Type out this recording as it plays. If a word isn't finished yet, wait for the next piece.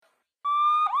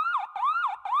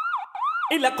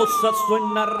Y la cosa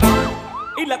suena ra,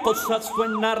 y la cosa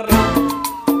suena ra.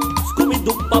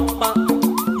 Scooby-Doo papá,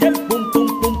 y el pum pum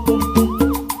pum pum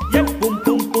pum, y el pum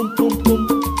pum pum pum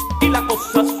pum. Y la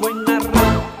cosa suena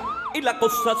ra, y la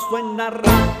cosa suena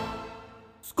ra.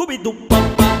 Scooby-Doo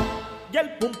papá, y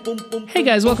el pum pum pum. Hey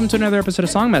guys, welcome to another episode of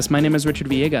Song Mess. My name is Richard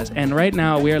Villegas, and right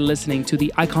now we are listening to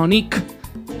the iconic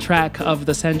track of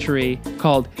the century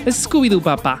called Scooby-Doo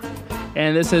Papa.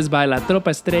 And this is by La Tropa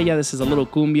Estrella. This is a little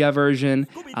cumbia version.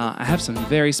 I have some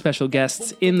very special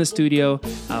guests in the studio.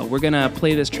 We're gonna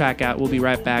play this track out. We'll be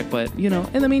right back. But, you know,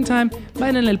 in the meantime,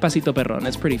 bailen el pasito perrón.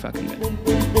 It's pretty fucking good.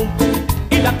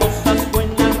 Y la cosa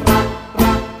suena ra,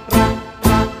 ra, ra,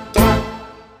 ra, ra.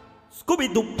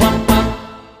 Scooby-Doo papá,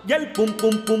 y el pum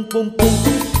pum pum pum pum,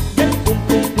 y el pum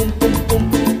pum pum pum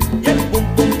pum, y el pum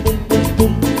pum pum pum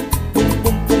pum, pum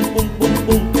pum pum pum pum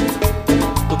pum.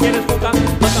 Tú quieres jugar,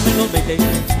 pásame los 20.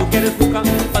 Tú quieres jugar,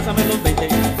 pásame los 20.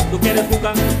 Tú quieres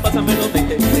jugar, pásame los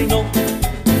 20. Si no,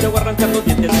 te voy a arrancar los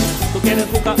dientes. Tú quieres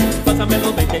jugar, pásame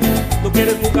los 20. Tú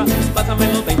quieres jugar, pásame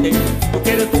los 20. Tú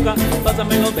quieres jugar,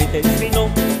 pásame los 20. Si no,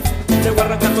 te voy a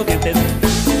arrancar los dientes.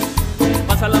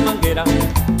 Pasa la manguera,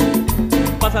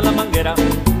 pasa la manguera,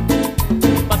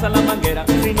 pasa la manguera.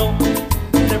 Si no,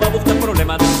 te va a buscar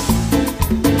problemas.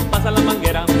 Pasa la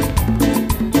manguera,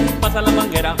 pasa la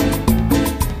manguera,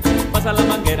 pasa la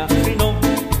manguera. Si no,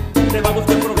 te va a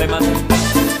buscar problemas.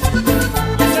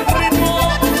 Y es el ritmo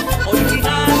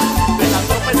original de La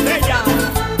Tropa Estrella.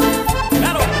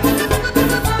 Claro.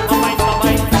 Bye bye, bye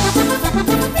bye.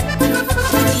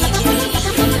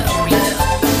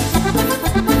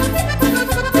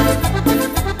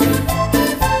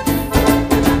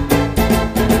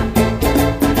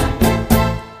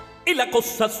 Y la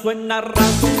cosa suena ra,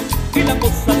 y la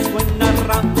cosa suena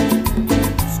ra.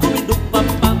 Scooby-Doo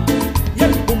papá, y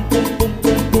el pum pum pum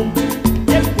pum pum,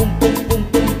 y el pum pum pum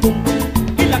pum pum.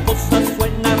 Y la cosa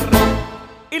suena ra,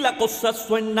 y la cosa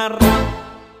suena ra.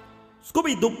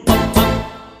 Scooby-Doo papá,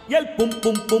 y el pum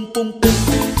pum pum pum pum,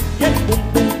 y el pum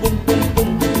pum pum pum pum,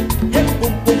 y el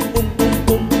pum pum pum pum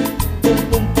pum, pum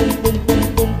pum pum pum pum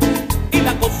pum. Y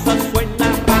la cosa suena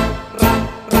ra, ra,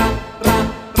 ra, ra,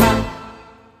 ra.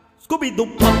 Scooby-Doo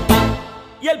papá,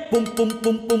 y el pum pum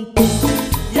pum pum pum,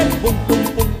 y el pum pum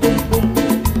pum pum pum,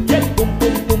 y el pum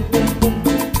pum pum pum pum,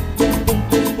 pum pum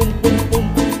pum pum pum pum.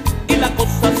 Y la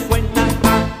cosa suena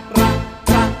ra, ra,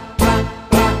 ra, ra,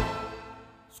 ra.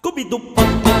 Scooby-Doo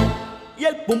papá, y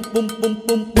el pum pum pum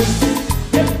pum pum,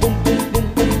 y el pum pum pum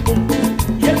pum pum,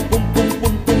 y el pum pum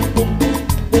pum pum pum,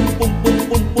 pum pum pum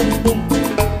pum pum pum.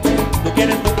 Tú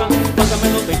quieres jugar, pásame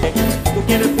los 20. Tú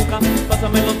quieres jugar,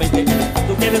 pásame los 20.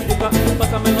 Tú quieres jugar,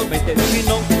 pásame los 20. Si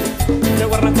no, te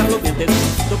voy a arrancar los dientes.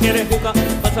 Tú quieres jugar,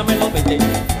 pásame los 20.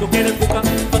 Tú quieres jugar,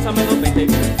 pásame los 20.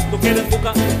 Tú quieres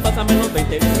jugar, pásame los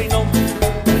 20. Si no,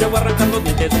 te voy a arrancar los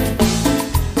dientes.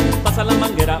 Pasa la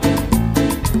manguera,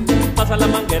 pasa la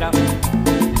manguera,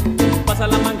 pasa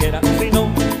la manguera. Si no,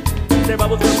 te va a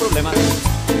buscar problemas.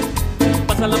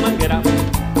 Pasa la manguera,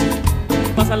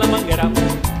 pasa la manguera,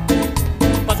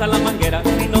 pasa la manguera.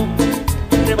 Si no,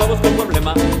 te va a buscar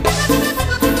problemas.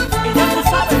 Y ya tú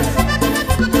sabes,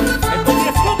 esto sí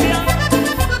es cumbia.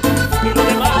 Y lo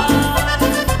demás,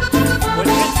 pues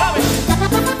quién sabe.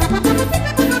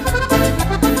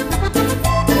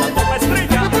 La Tropa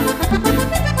Estrella.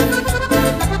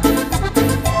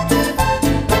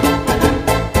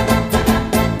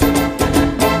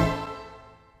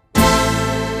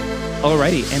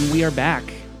 Alrighty, and we are back.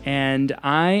 And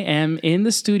I am in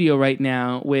the studio right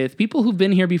now with people who've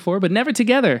been here before, but never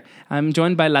together. I'm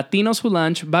joined by Latinos Who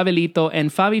Lunch, Babelito, and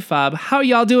Fabi Fab. How are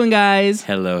y'all doing, guys?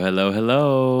 Hello, hello,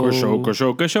 hello.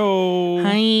 Kusho.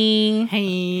 Hi.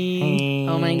 Hey.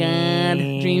 Oh my God.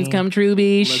 Dreams come true,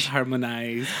 Let's bish.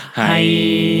 harmonize. Hi.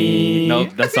 Nope,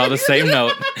 that's all the same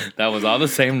note. That was all the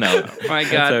same note. Oh my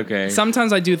God. That's okay.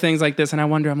 Sometimes I do things like this and I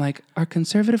wonder, I'm like, are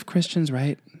conservative Christians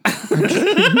right?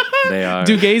 They are.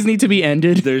 Do gays need to be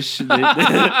ended?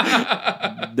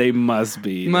 They must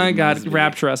be. My They God, must be.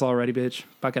 rapture us already, bitch.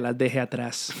 Pa que la deje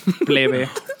atrás. Plebe.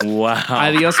 Wow.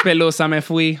 Adiós, pelusa, me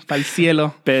fui pa'l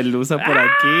cielo. Pelusa por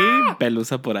aquí,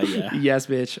 pelusa por allá. Yes,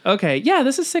 bitch. Okay, yeah,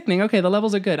 this is sickening. Okay, the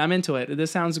levels are good. I'm into it.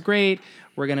 This sounds great.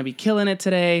 We're going to be killing it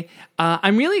today.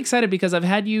 I'm really excited because I've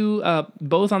had you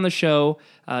both on the show.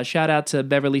 Shout out to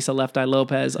Beverlysa Left Eye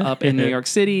Lopez up in New York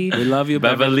City. We love you,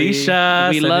 Beverly. Beverlycia.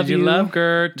 We love you. Love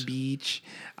Gert. Beach.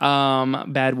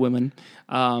 Bad women.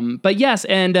 But yes,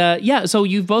 and yeah, so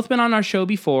you've both been on our show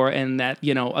before, and that,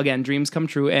 you know, again, dreams come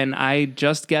true, and I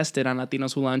just guessed it on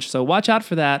Latinos Who Lunch, so watch out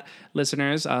for that,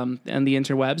 listeners, and the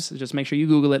interwebs. Just make sure you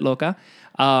Google it, loca.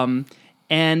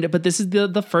 But this is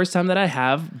the first time that I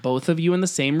have both of you in the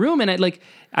same room. And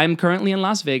I'm currently in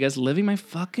Las Vegas living my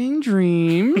fucking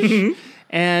dreams.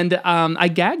 And I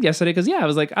gagged yesterday because, I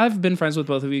was like, I've been friends with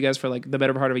both of you guys for like the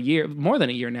better part of a year, more than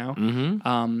a year now.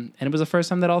 And it was the first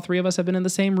time that all three of us have been in the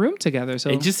same room together. So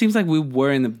it just seems like we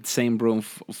were in the same room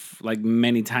like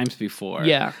many times before.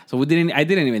 Yeah. So I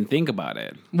didn't even think about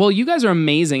it. Well, you guys are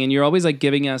amazing, and you're always like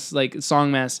giving us like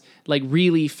Songmess like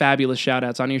really fabulous shout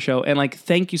outs on your show. And like,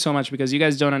 thank you so much, because you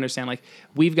guys don't understand. Like,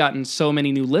 we've gotten so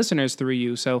many new listeners through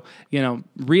you. So,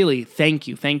 really thank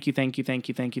you.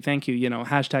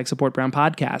 Hashtag support Brown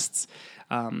Podcasts.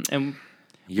 And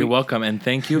You're welcome. And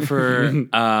thank you for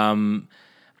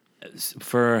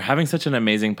having such an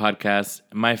amazing podcast.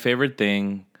 My favorite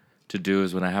thing to do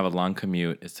is when I have a long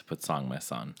commute is to put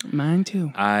Songmess on. Mine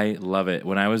too. I love it.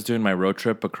 When I was doing my road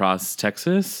trip across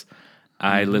Texas,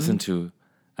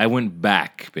 I went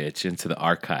back, bitch, into the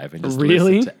archive and just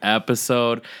listened to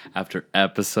episode after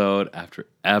episode after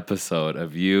episode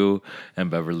of you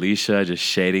and Beverlycia just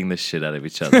shading the shit out of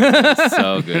each other. It's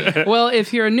so good. Well,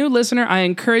 if you're a new listener, I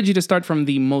encourage you to start from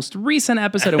the most recent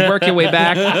episode and work your way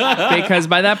back, because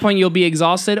by that point you'll be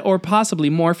exhausted or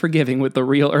possibly more forgiving with the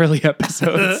real early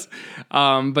episodes.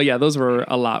 But yeah, those were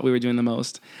a lot. We were doing the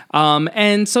most.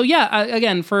 And so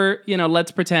again, for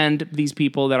let's pretend these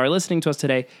people that are listening to us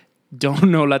today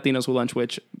don't know Latinos Who Lunch,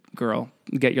 which, girl,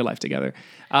 get your life together.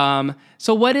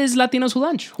 So what is Latinos Who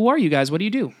Lunch? Who are you guys? What do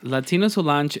you do? Latinos Who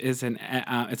Lunch is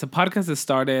it's a podcast that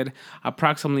started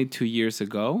approximately 2 years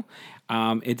ago.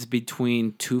 It's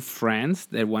between two friends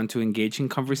that want to engage in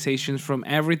conversations from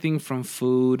everything from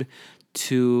food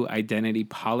to identity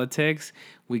politics.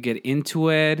 We get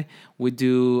into it. We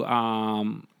do...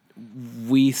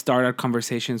 we start our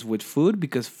conversations with food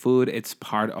because food, it's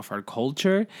part of our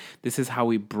culture. This is how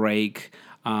we break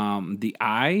the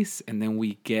ice, and then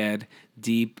we get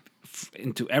deep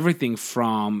into everything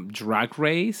from Drag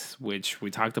Race, which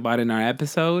we talked about in our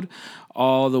episode,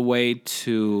 all the way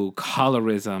to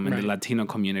colorism in the Latino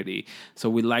community.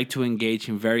 So we like to engage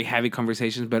in very heavy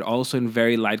conversations, but also in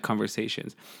very light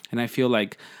conversations. And I feel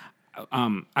like,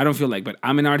 but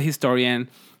I'm an art historian.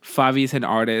 Fabi is an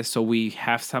artist, so we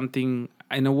have something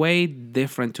in a way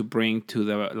different to bring to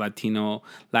the Latinx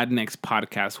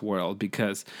podcast world,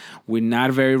 because we're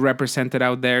not very represented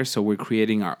out there. So we're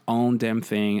creating our own damn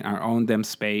thing, our own damn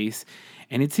space.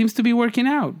 And it seems to be working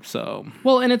out. So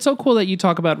well, and it's so cool that you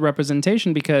talk about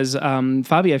representation, because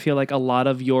Fabi, I feel like a lot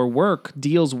of your work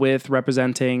deals with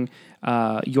representing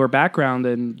your background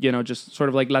and just sort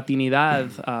of like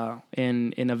Latinidad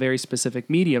in a very specific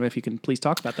medium. If you can please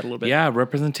talk about that a little bit. Yeah,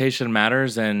 representation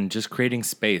matters, and just creating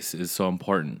space is so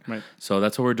important. Right. So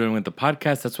that's what we're doing with the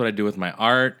podcast. That's what I do with my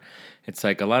art. It's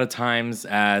like a lot of times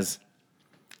as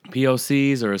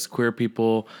POCs or as queer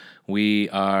people, we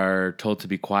are told to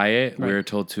be quiet. Right. We're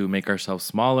told to make ourselves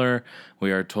smaller.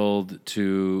 We are told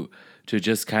to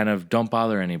just kind of don't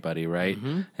bother anybody, right?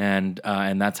 Mm-hmm.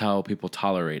 And that's how people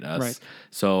tolerate us. Right.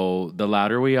 So the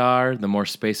louder we are, the more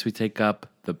space we take up,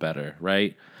 the better,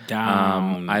 right?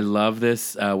 Down. I love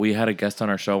this. We had a guest on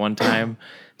our show one time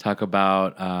talk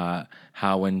about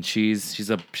how when she's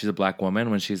a black woman,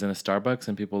 when she's in a Starbucks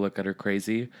and people look at her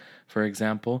crazy, for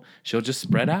example, she'll just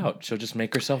spread out. She'll just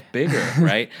make herself bigger,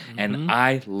 right? Mm-hmm. And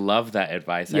I love that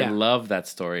advice. Yeah. I love that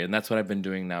story. And that's what I've been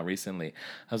doing now recently.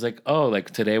 I was like,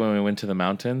 like today when we went to the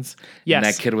mountains, and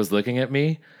that kid was looking at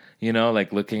me,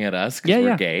 like looking at us because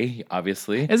we're gay,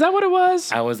 obviously. Is that what it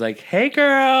was? I was like, hey,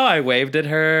 girl. I waved at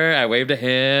her. I waved at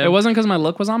him. It wasn't because my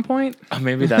look was on point? Oh,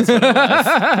 maybe that's what it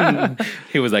was.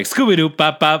 He was like, Scooby-Doo,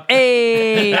 pop, pop.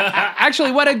 Hey.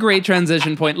 Actually, what a great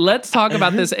transition point. Let's talk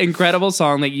about this incredible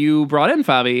song that you brought in,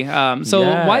 Fabi.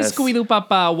 Why Scooby-Doo,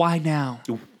 papa? Why now?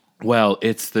 Well,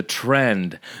 it's the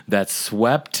trend that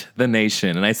swept the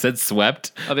nation. And I said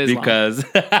swept of Islam.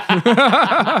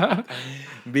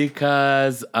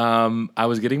 Because I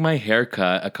was getting my hair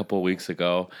cut a couple of weeks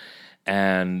ago,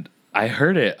 and I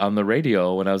heard it on the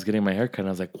radio when I was getting my hair cut, and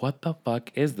I was like, what the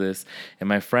fuck is this? And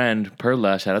my friend,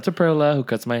 Perla, shout out to Perla, who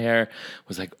cuts my hair,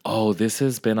 was like, oh, this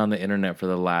has been on the internet for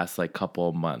the last, couple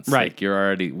of months. Right.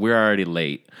 We're already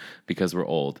late because we're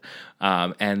old.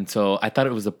 And so I thought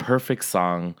it was a perfect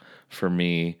song for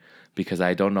me, because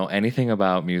I don't know anything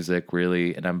about music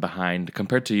really, and I'm behind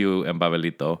compared to you and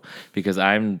Babelito, because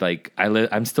I'm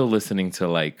I'm still listening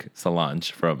to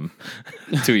Solange from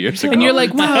 2 years ago. And you're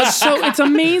like, wow, it's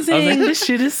amazing. I was like, this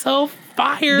shit is so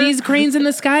fire. These Cranes in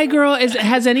the Sky, girl.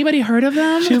 Has anybody heard of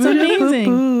them? It's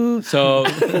amazing. So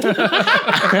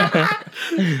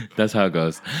that's how it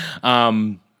goes.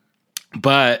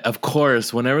 But of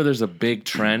course, whenever there's a big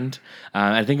trend,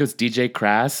 I think it was DJ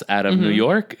Crass out of New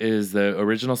York is the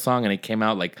original song, and it came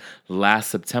out like last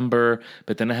September.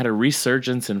 But then it had a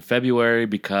resurgence in February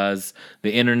because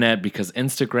the internet, because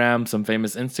Instagram, some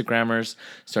famous Instagrammers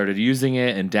started using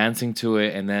it and dancing to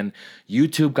it, and then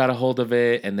YouTube got a hold of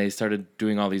it, and they started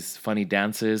doing all these funny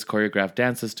dances, choreographed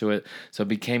dances to it. So it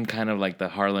became kind of like the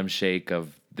Harlem Shake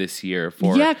of this year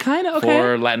for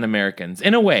for Latin Americans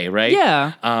in a way, right?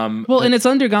 Yeah. Well, and it's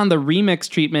undergone the remix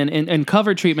treatment and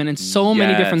cover treatment in so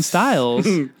many different styles.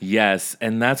 Yes,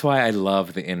 and that's why I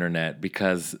love the internet,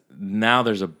 because now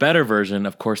there's a better version,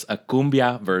 of course, a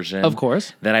cumbia version, Of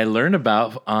course. that I learned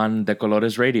about on De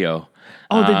Colores Radio.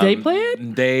 Oh, did they play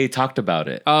it? They talked about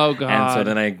it. Oh, God. And so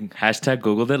then I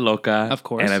Googled it loca. Of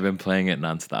course. And I've been playing it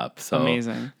nonstop. So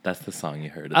Amazing. That's the song you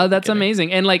heard. Oh, that's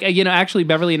amazing. And like, actually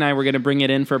Beverly and I were going to bring it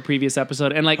in for a previous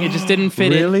episode, and like it just didn't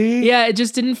fit in. Really? Yeah, it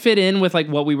just didn't fit in with like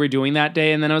what we were doing that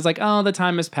day. And then I was like, oh, the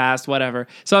time has passed, whatever.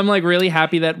 So I'm like really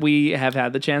happy that we have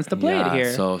had the chance to play it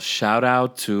here. So shout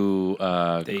out to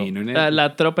The internet. La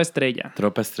Tropa Estrella.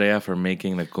 Tropa Estrella for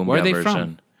making the cumbia Where are they version.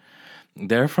 from?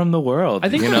 They're from the world. I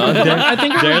think you we're- know? I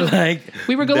think we're- they're like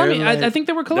we were Colombian. I think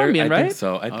they were Colombian, I right? think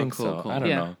so. I think cool, so. cool. I don't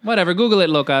know. Whatever. Google it,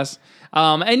 locas.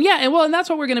 And that's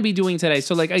what we're going to be doing today.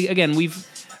 So like again, we've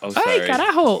Oh, Ay, sorry.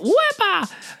 carajo,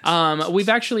 wepa! We've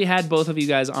actually had both of you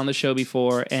guys on the show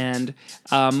before, and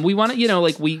we want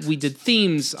to, we did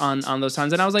themes on those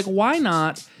times, and I was like, why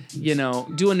not,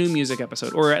 do a new music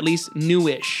episode, or at least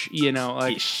newish,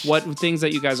 what things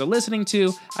that you guys are listening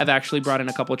to. I've actually brought in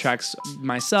a couple tracks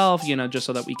myself, just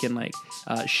so that we can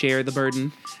share the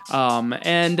burden.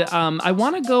 I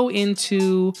want to go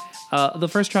into the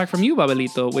first track from you,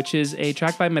 Babelito, which is a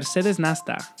track by Mercedes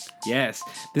Nasta. Yes,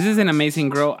 this is an amazing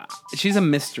girl. She's a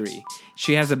mystery.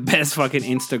 She has the best fucking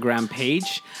Instagram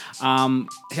page.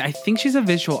 I think she's a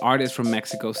visual artist from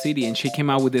Mexico City, and she came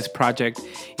out with this project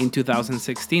in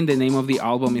 2016. The name of the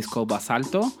album is called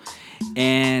Basalto,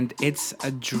 and it's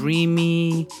a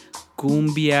dreamy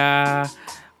cumbia,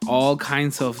 all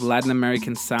kinds of Latin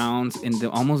American sounds in the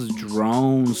almost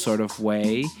drone sort of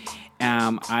way.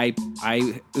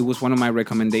 It was one of my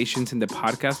recommendations in the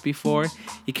podcast before.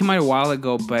 It came out a while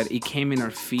ago, but it came in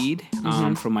our feed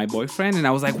from my boyfriend, and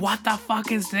I was like, "What the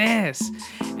fuck is this?"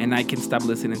 And I can't stop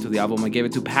listening to the album. I gave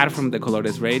it to Pat from De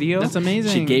Colores Radio. That's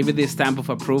amazing. She gave it the stamp of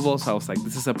approval, so I was like,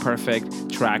 "This is a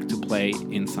perfect track to play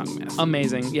in Songmas."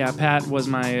 Amazing. Yeah, Pat was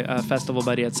my festival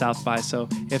buddy at South by, so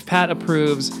if Pat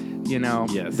approves,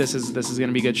 Yes. this is going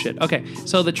to be good shit. Okay,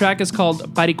 so the track is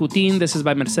called Paricutin. This is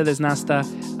by Mercedes Nasta.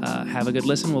 Have a good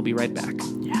listen. We'll be right back.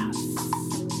 Yes.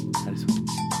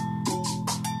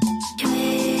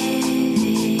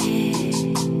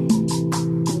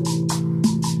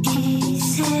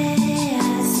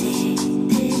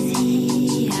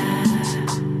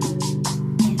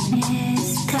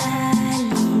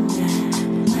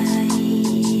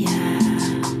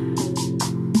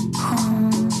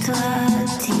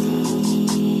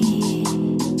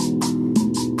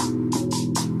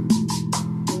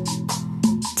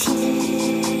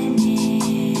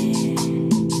 Tiene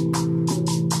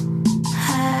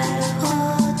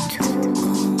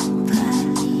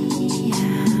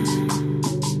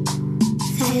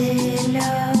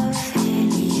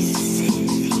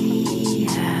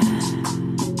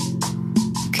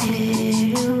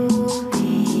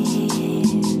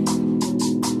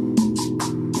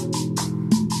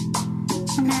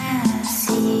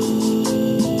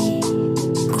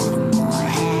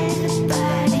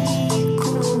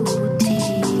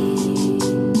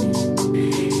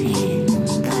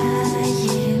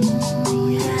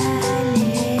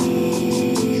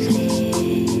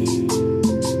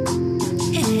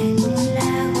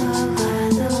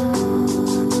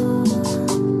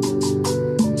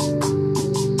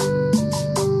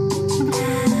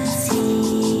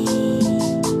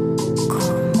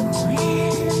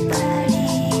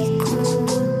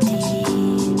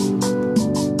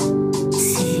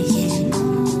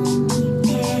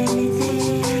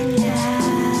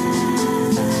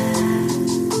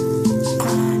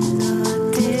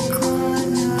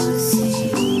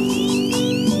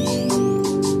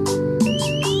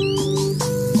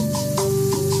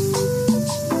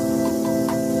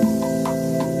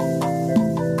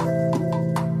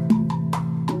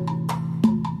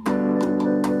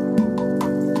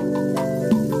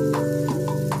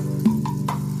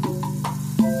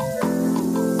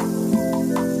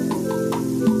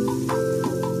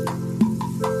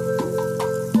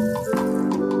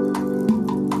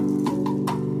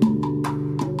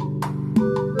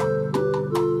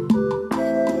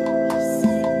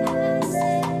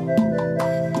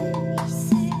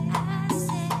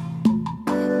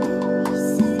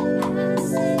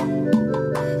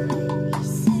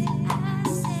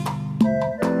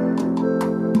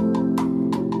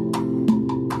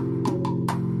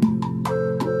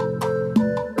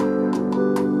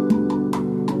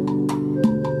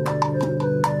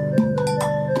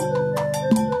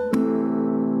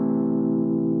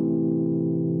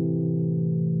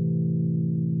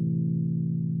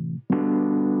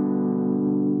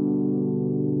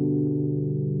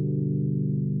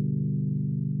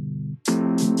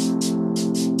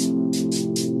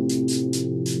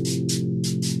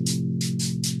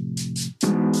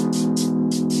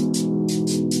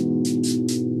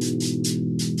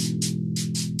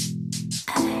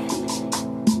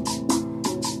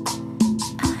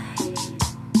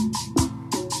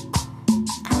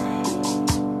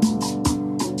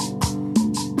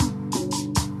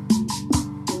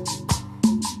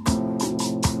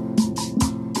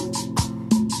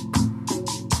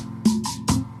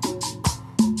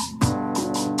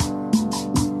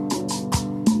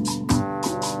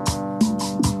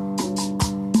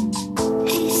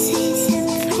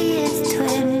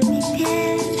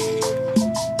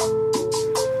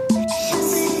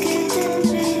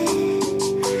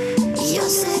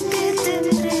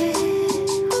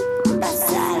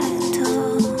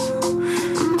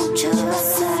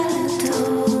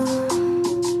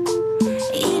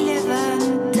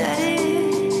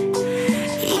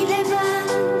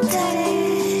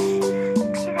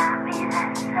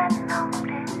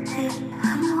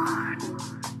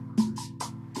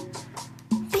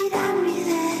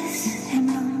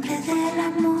del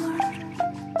amor,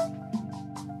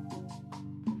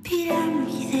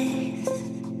 pirámides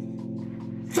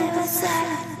de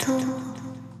basalto.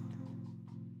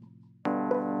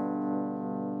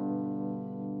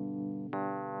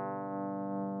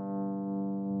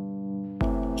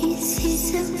 Y si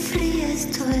se enfría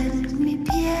esto en mi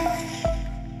piel,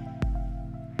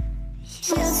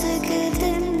 yo sé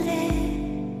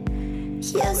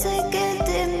que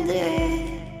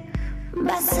tendré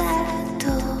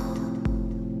basalto,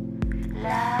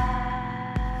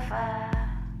 lava,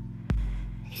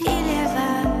 y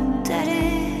levantaré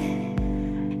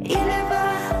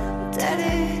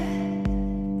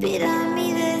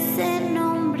pirámides en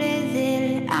nombre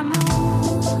del amor.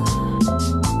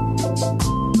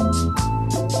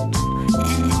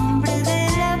 En nombre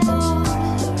del amor,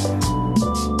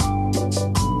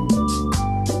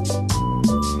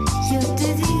 yo te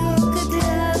digo que te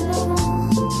amo.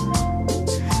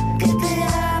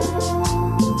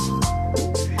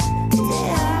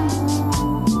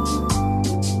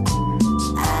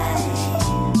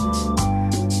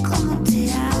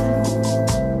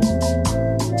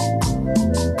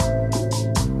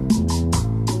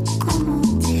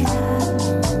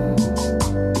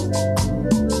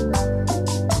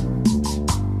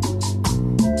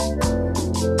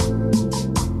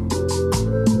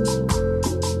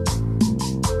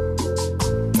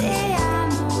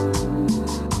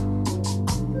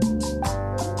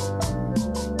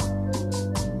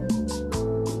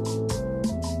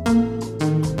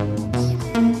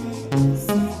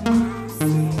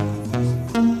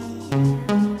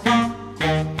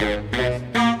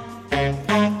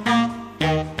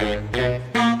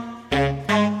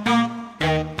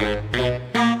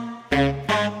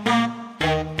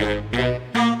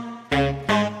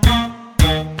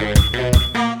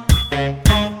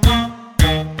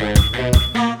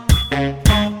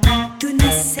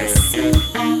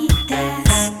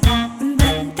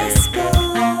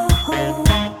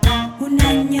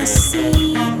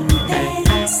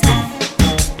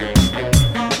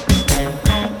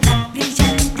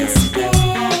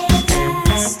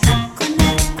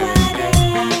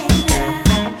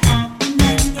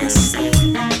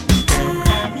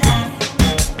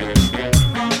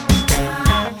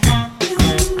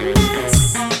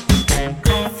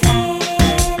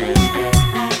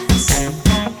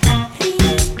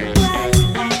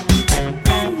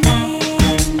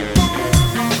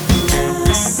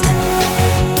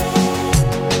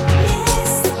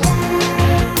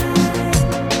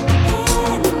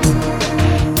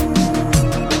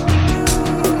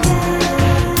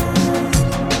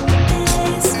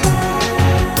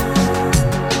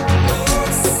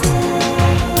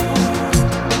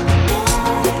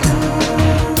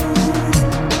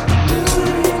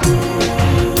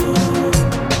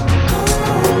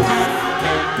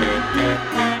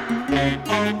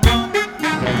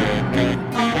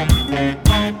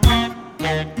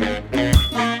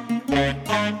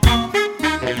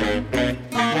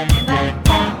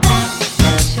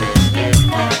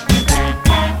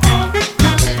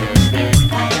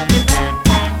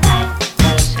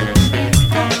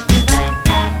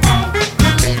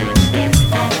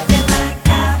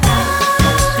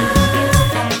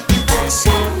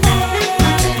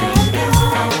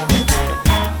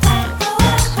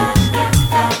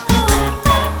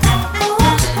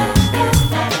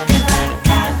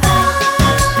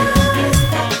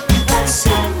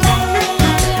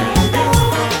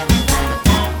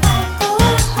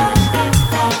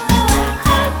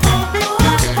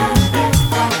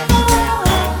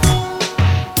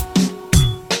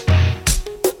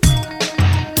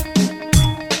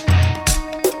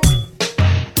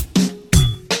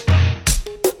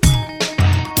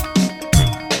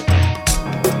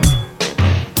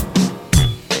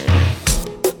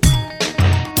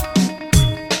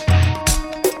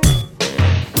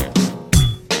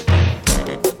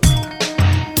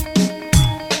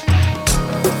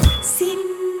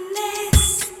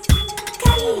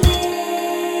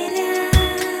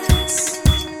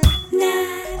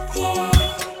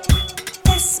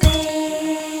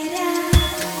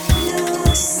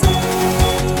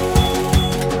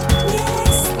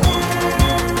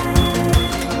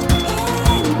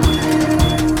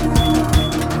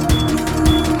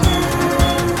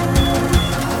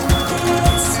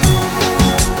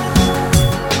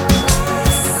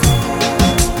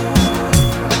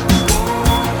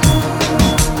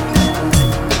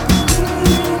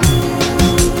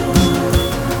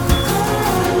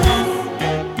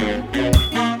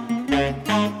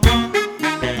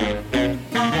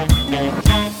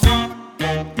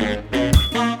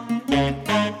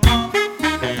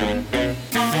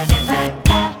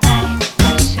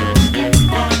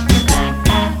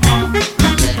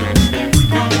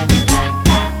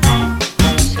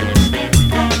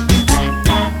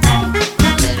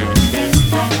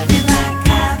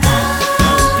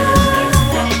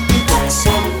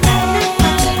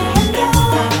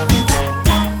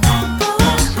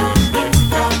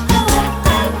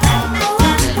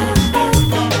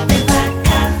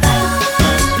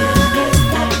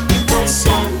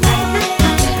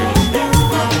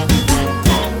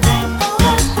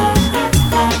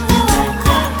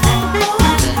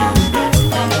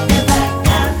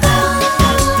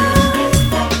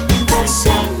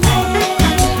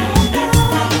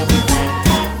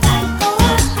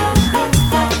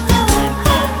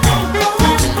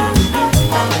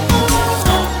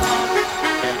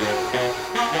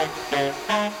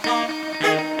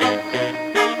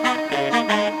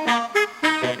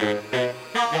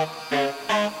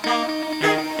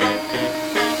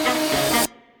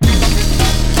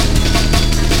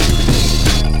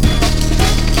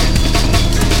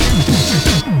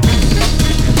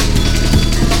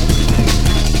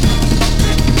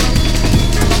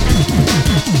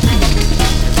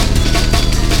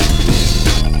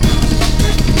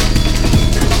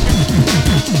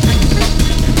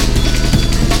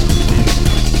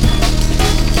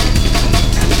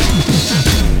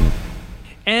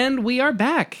 are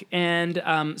back. And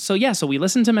so we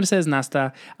listened to Mercedes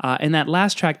Nasta. And that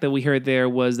last track that we heard there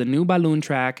was the new Balloon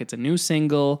track. It's a new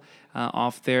single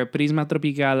off their Prisma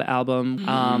Tropical album.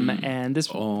 And this...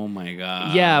 Oh, my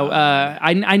God. Yeah,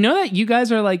 I know that you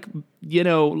guys are like,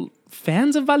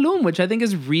 fans of Balloon, which I think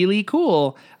is really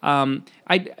cool.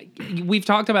 We've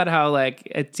talked about how like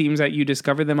it seems that you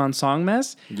discovered them on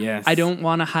Songmess. Yes. I don't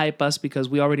want to hype us because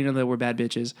we already know that we're bad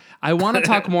bitches. I want to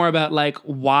talk more about like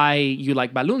why you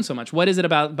like Balloon so much. What is it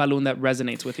about Balloon that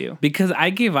resonates with you? Because I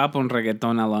gave up on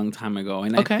reggaeton a long time ago.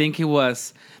 And Okay. I think it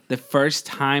was the first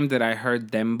time that I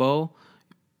heard dembo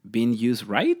being used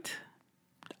right.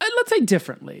 Let's say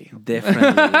differently.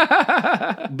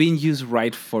 Differently. Being used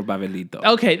right for Babelito.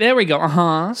 Okay, there we go.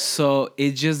 Uh-huh. So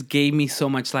it just gave me so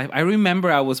much life. I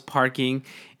remember I was parking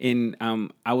in,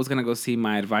 I was going to go see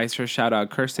my advisor. Shout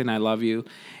out, Kirsten, I love you.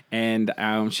 And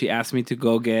she asked me to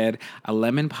go get a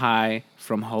lemon pie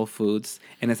from Whole Foods.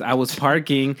 And as I was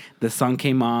parking, the song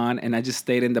came on, and I just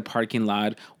stayed in the parking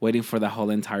lot waiting for the whole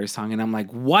entire song. And I'm like,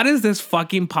 what is this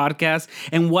fucking podcast?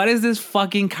 And what is this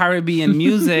fucking Caribbean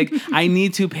music? I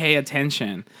need to pay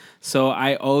attention. So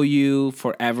I owe you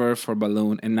forever for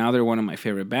Balloon. And now they're one of my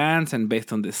favorite bands. And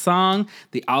based on this song,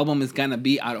 the album is going to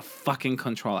be out of fucking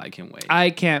control. I can't wait.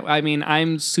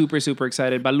 I'm super, super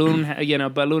excited. Balloon,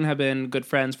 Balloon have been good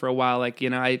friends for a while. Like,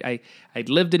 I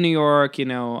lived in New York,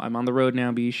 I'm on the road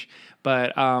now, bish.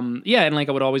 But, and like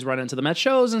I would always run into them at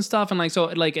shows and stuff. And like, so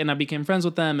like, and I became friends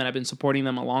with them and I've been supporting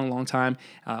them a long, long time.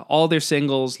 All their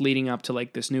singles leading up to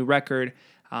like this new record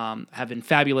have been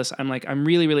fabulous. I'm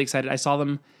really, really excited. I saw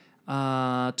them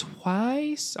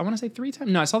twice. I want to say 3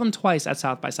 times. No, I saw them twice at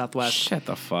South by Southwest. Shut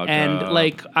the fuck and up.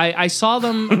 like I saw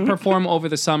them perform over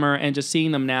the summer, and just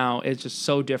seeing them now is just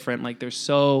so different. Like they're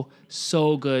so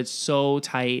good, so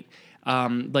tight.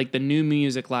 Like the new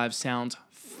music live sounds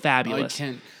fabulous.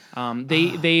 I can't.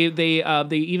 They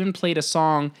even played a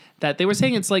song that they were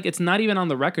saying it's not even on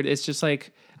the record. It's just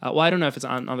like I don't know if it's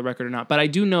on the record or not, but I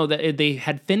do know that they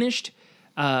had finished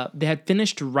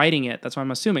writing it. That's why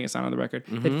I'm assuming it's not on the record.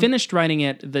 Mm-hmm. They finished writing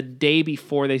it the day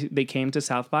before they came to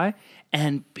South by,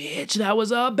 and bitch, that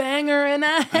was a banger and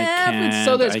a half. It's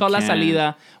so good. It's called La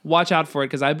Salida. Watch out for it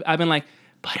because I've been like,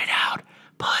 put it out.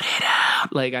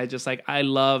 Like I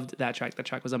loved that track. That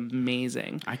track was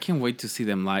amazing. I can't wait to see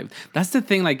them live. That's the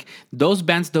thing. Like those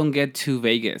bands don't get to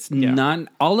Vegas. Yeah.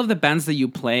 All of the bands that you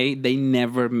play, they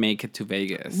never make it to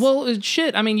Vegas. Well,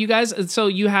 shit. I mean, you guys. So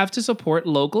you have to support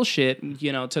local shit,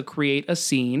 to create a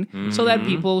scene so that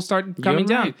people start coming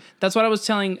down. right. That's what I was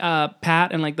telling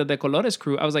Pat and like the De Colores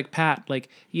crew. I was like, Pat, like,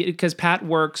 because Pat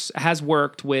has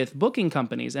worked with booking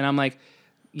companies, and I'm like,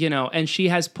 and she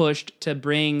has pushed to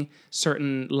bring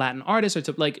certain Latin artists, or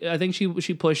to like, I think she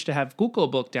pushed to have Cuco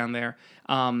booked down there,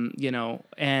 and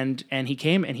he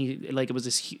came, and he like, it was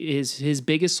his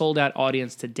biggest sold out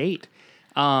audience to date,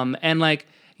 and like,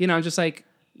 I'm just like,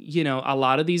 a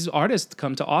lot of these artists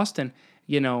come to Austin.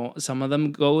 Some of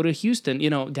them go to Houston.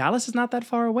 Dallas is not that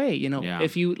far away. Yeah.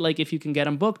 If you can get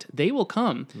them booked, they will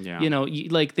come. Yeah.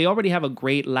 Like they already have a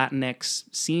great Latinx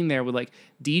scene there with like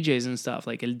DJs and stuff.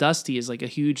 Like El Dusty is like a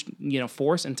huge,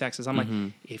 force in Texas. I'm like,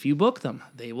 if you book them,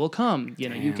 they will come.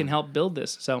 You can help build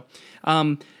this. So,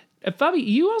 Fabi,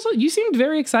 you seemed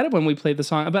very excited when we played the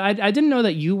song, but I didn't know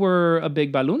that you were a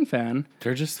big Balloon fan.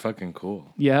 They're just fucking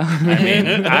cool. Yeah. I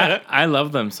mean, I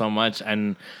love them so much.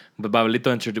 But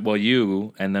Babelito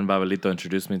Babelito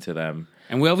introduced me to them.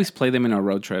 And we always play them in our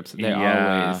road trips. They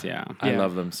always, I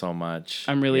love them so much.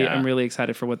 I'm really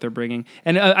excited for what they're bringing.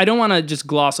 And I don't want to just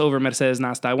gloss over Mercedes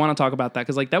Nasta. I want to talk about that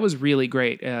because like that was really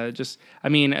great. It's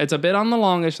a bit on the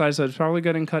longish side, so it's probably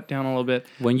getting cut down a little bit.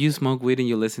 When you smoke weed and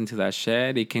you listen to that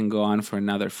shit, it can go on for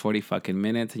another 40 fucking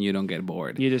minutes and you don't get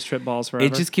bored. You just trip balls forever.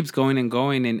 It just keeps going and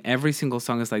going, and every single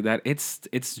song is like that.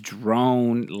 It's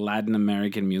drone Latin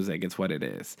American music. It's what it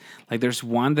is. Like there's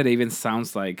one that even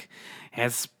sounds like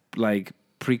has like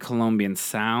pre-Columbian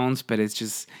sounds, but it's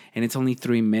just, and it's only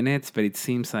 3 minutes, but it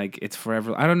seems like it's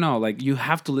forever. I don't know. Like you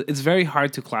have to. It's very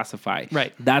hard to classify.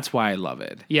 Right. That's why I love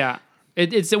it. Yeah.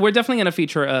 We're definitely going to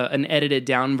feature an edited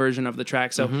down version of the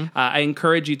track. So I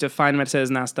encourage you to find Mercedes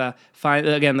Nasta.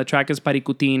 Again, the track is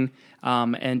Paricutin.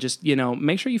 And just,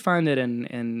 make sure you find it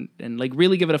and like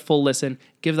really give it a full listen.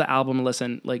 Give the album a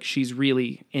listen. Like she's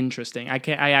really interesting.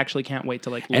 I actually can't wait to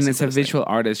like listen and it's to a this visual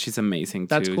artist. She's amazing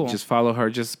too. That's cool. Just follow her.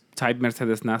 Just type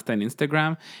Mercedes Nasta on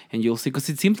Instagram and you'll see, because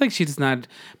it seems like she's not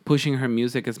pushing her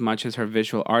music as much as her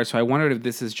visual art. So I wondered if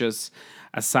this is just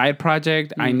a side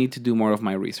project. I need to do more of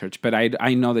my research, but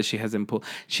I know that she hasn't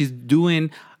she's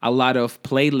doing a lot of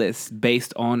playlists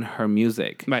based on her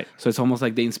music. Right. So it's almost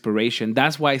like the inspiration.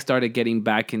 That's why I started getting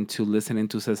back into listening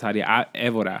to Cesaria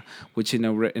Évora, which in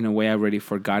a way I already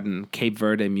forgotten, Cape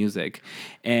Verde music.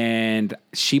 And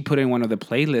she put in one of the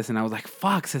playlists, and I was like,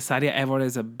 fuck, Cesaria Évora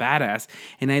is a badass.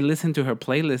 And I listened to her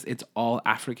playlist. It's all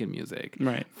African music.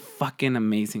 Right. Fucking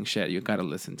amazing shit. You got to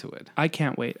listen to it. I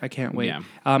can't wait. Yeah.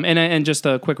 And just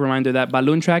a quick reminder that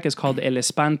Balloon track is called El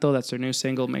Espanto. That's their new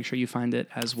single. Make sure you find it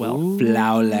as well.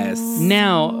 Flawless.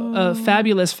 Now,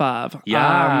 Fabulous Fav.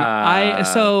 Yeah.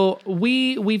 So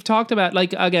we've talked about,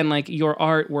 like, again, like your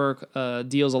artwork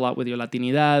deals a lot with your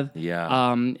Latinidad.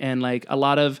 Yeah. And like a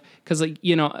lot of, because, like,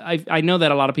 you know, I know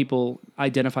that a lot of people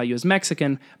identify you as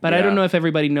Mexican, but I Yeah. don't know if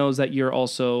everybody knows that you're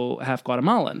also half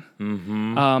Guatemalan.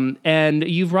 Mm-hmm. And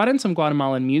you've brought in some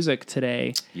Guatemalan music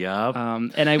today. Yup.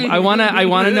 And I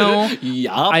wanna know.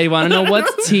 Yup. I want to know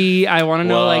what's tea. I want to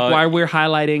know, like, Well, why we're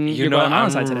highlighting You your know,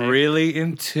 Guatemalan side I'm today. really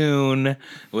in tune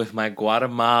with my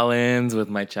Guatemalans, with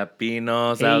my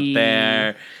Chapinos out Hey.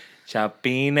 there.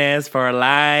 Chapines for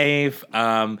life.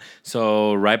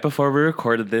 So right before we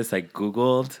recorded this, I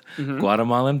Googled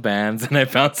Guatemalan bands and I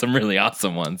found some really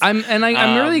awesome ones. I'm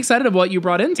really excited about what you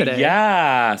brought in today.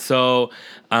 Yeah. So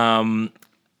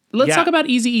Let's Yeah. talk about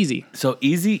Easy Easy. So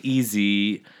Easy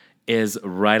Easy is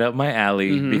right up my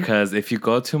alley because if you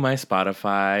go to my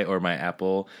Spotify or my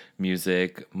Apple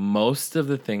Music, most of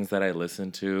the things that I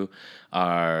listen to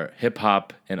are hip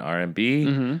hop and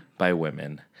R&B by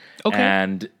women. Okay.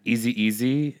 And Easy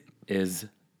Easy is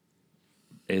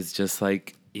just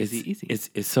like Easy.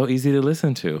 It's so easy to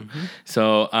listen to.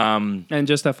 So And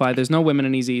just FYI, there's no women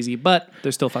in Easy Easy, but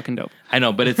they're still fucking dope. I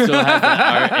know, but it still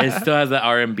has that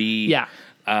R&B Yeah.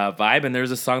 vibe. And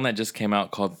there's a song that just came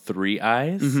out called 3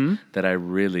 Eyes that I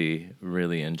really,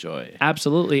 really enjoy.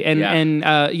 Absolutely. And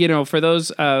Yeah. you know, for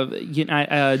those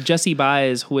Jesse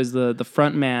Baez, who is the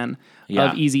front man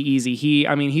Yeah. of Easy Easy,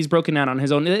 he's broken out on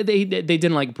his own. They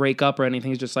didn't like break up or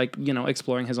anything. He's just like, you know,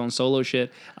 exploring his own solo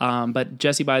shit. But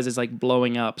Jesse Baez is like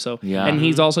blowing up. So Yeah. and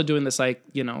he's also doing this, like,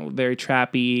 you know, very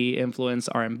trappy influence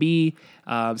R&B,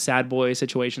 sad boy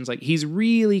situations. Like, he's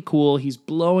really cool. He's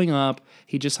blowing up.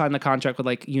 He just signed the contract with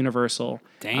like Universal.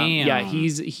 Damn. Yeah,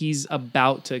 he's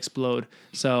about to explode.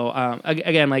 So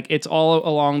again, like, it's all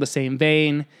along the same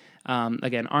vein.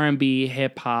 Again, R&B,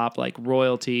 hip hop, like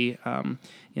royalty.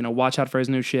 You know, watch out for his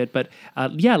new shit. But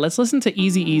yeah, let's listen to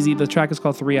Easy Easy. The track is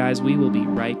called 3 Eyes. We will be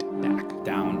right back.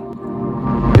 Down.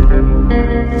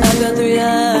 I got 3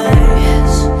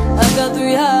 eyes. I got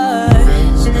 3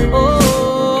 eyes.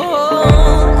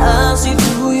 Oh, I see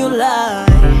through your lies.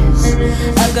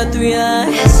 I got 3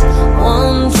 eyes.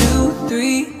 1, 2,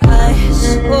 3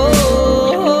 eyes.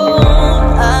 Oh,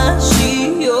 I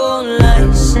see your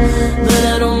lies, but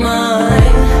I don't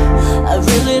mind. I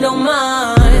really don't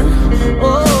mind.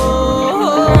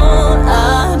 Oh,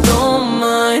 I don't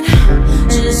mind.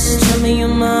 Just tell me your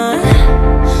mind.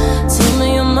 Tell me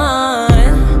your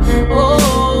mind.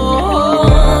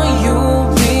 Oh,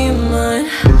 you'll be mine.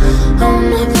 Oh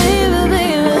my baby,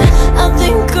 baby, I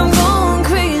think I'm going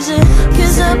crazy,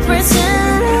 'cause I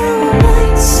pretend I'm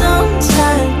right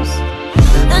sometimes.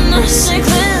 And I say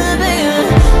clearly, baby,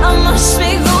 I must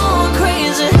be going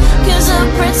crazy, 'cause I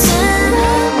pretend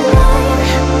I'm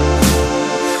right.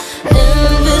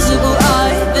 Invisible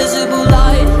eye, visible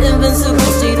light,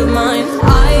 invincible state of mind.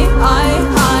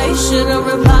 I should have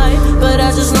replied, but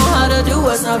I just know how to do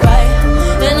what's not right.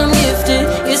 And I'm gifted,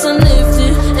 yes I'm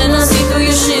lifted, and I see through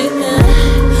your shit.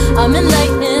 I'm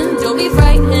enlightened, don't be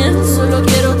frightened, solo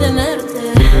quiero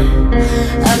tenerte.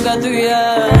 I've got 3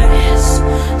 eyes,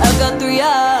 I've got 3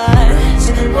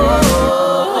 eyes.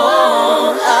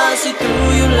 Oh, I see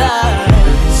through your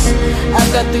lies.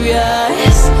 I've got 3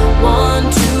 eyes, 1,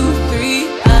 2, 3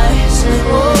 eyes.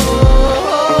 Oh,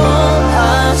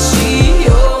 I see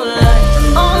your light.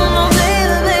 Oh no,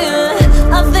 baby, baby,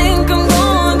 I think I'm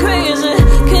going crazy,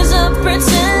 'cause I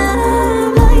pretend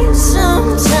I'm lying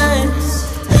sometimes.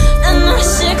 And I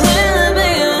say clearly,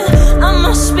 baby, I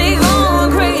must be going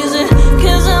crazy,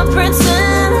 'cause I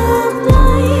pretend I'm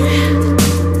lying.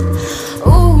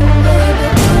 Ooh, baby,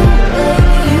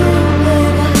 you,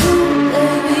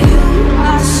 baby, you,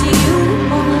 I see you,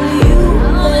 only you,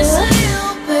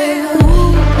 baby.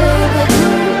 Ooh, baby,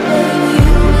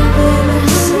 you,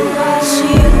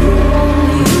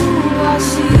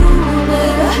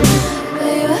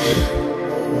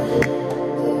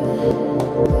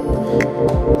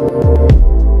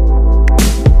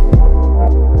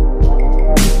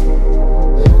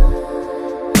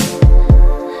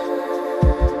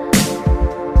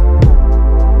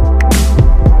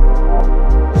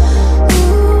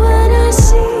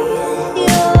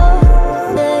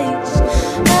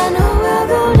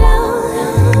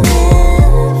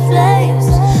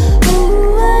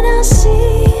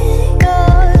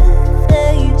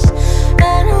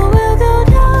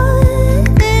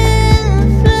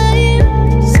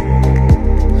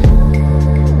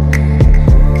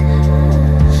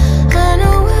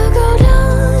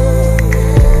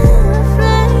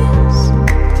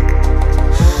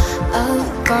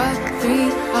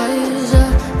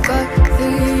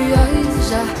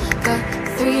 I got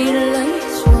 3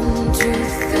 lights, 1, 2,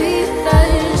 3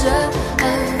 lights. I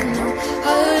have no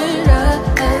heart. I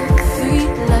have 3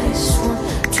 lights, 1,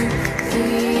 2,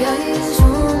 3 eyes,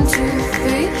 1, 2,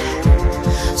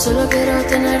 3. Solo quiero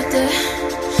tenerte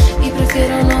y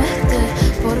prefiero no verte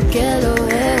porque lo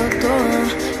veo todo,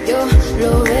 yo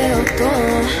lo veo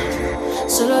todo.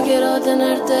 Solo quiero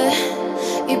tenerte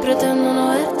y pretendo no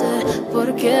verte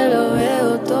porque lo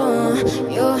veo todo,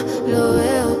 yo lo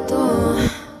veo todo.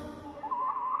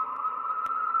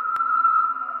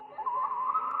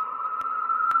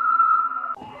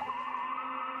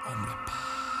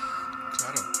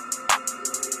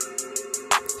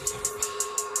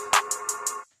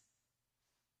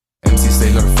 MC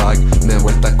Sailor Fag, de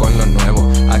vuelta con lo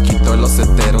nuevo. Aquí todos los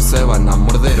heteros se van a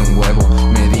morder un huevo.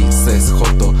 Me dices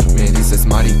joto, me dices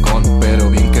maricón, pero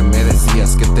bien que me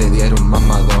decías que te dieron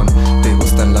mamadón. Te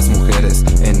gustan las mujeres,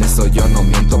 en eso yo no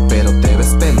miento, pero te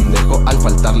ves pendejo al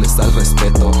faltarles al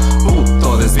respeto.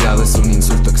 Puto desviado es un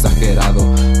insulto exagerado.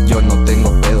 Yo no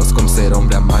tengo pedos con ser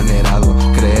hombre amanerado.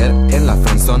 Creer en la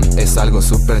friendzone es algo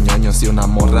súper ñoño. Si una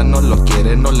morra no lo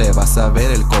quiere, no le vas a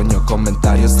ver el coño.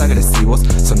 Comentarios agresivos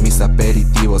son mis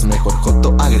aperitivos. Mejor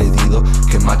joto agredido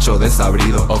que macho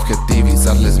desabrido.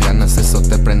 Objetivizar lesbianas, eso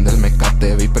te prende el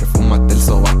mecate. Ve y perfúmate el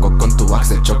sobaco con tu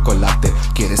axe de chocolate.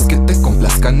 Quieres que te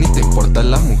complazcan, ni te importa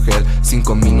la mujer.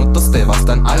 5 minutos te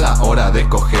bastan a la hora de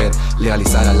coger.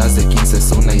 Legalizar a las de 15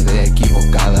 es una idea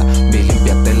equivocada. Ve y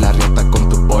límpiate la riata con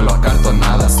tu polo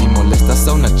acartonada. Si molestas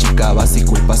a una chica vas y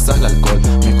culpas al alcohol.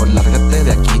 Mejor lárgate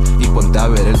de aquí y ponte a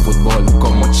ver el fútbol.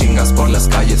 Como chingas por las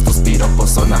calles, tus piropos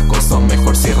son acoso.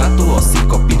 Mejor cierra tu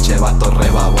hocico, pinche vato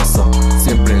rebaboso.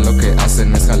 Siempre lo que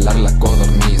hacen es jalar la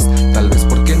codorniz. Tal vez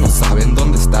porque no saben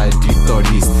dónde está el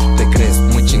clítoris. Te crees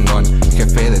muy chingón,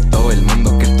 jefe de todo el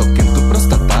mundo. Que toquen tu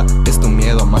próstata es tu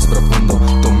miedo más profundo.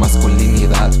 Tu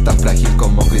masculinidad tan frágil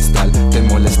como cristal. Te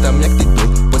molesta mi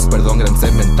actitud, pues perdón gran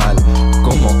mental.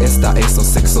 ¿Cómo está eso?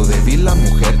 Sexo débil la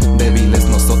mujer, débiles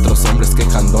nosotros hombres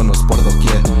quejándonos por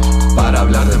doquier. Para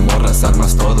hablar de morras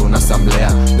armas toda una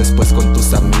asamblea. Después con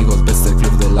tus amigos ves el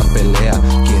club de la pelea.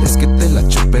 ¿Quieres que te la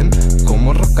chupen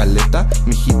como rocaleta?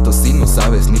 Mijito, si no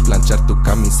sabes ni planchar tu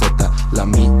camiseta. La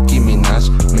Nicki Minaj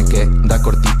me queda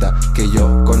cortita, que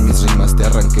yo con mis rimas te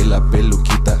arranqué la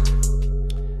peluquita.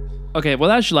 Okay, well,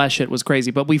 that last shit was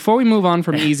crazy. But before we move on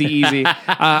from Easy Easy,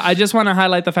 I just want to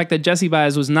highlight the fact that Jessie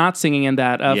Baez was not singing in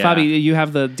that. Yeah. Fabi, you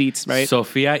have the deets, right?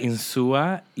 Sofia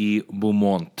Insua y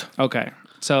Beaumont. Okay.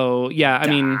 So, yeah, I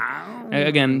mean,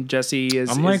 again, Jessie is...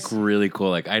 I'm like really cool.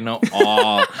 Like I know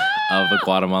all of the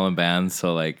Guatemalan bands,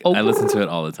 so like I listen to it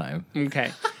all the time.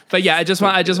 Okay. But yeah, I just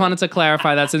wanted to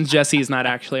clarify that since Jesse's not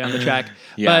actually on the track.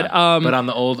 Yeah, But on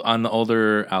the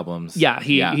older albums, yeah,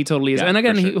 he totally is. Yeah, And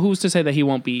again, for sure. who's to say that he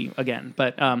won't be again?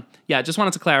 But yeah, just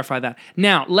wanted to clarify that.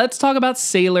 Now, let's talk about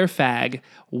Sailor Fag.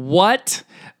 What?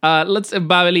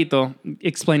 Babelito,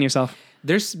 explain yourself.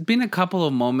 There's been a couple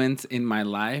of moments in my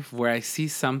life where I see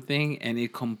something and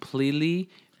it completely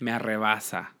me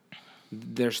arrebasa.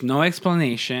 There's no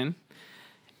explanation.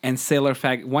 And Sailor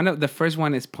Fag, the first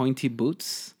one is Pointy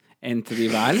Boots and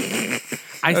Tribal.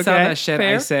 I saw Okay, that shit.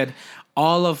 fair. I said,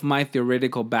 all of my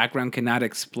theoretical background cannot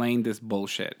explain this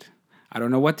bullshit. I don't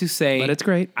know what to say. But it's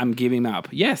great. I'm giving up.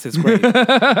 Yes, it's great.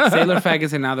 Sailor Fag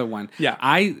is another one. Yeah.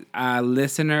 A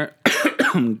listener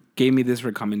gave me this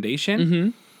recommendation. Mm-hmm.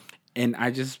 And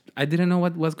I didn't know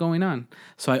what was going on.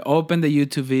 So I opened the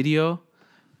YouTube video.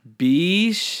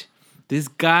 Bish. This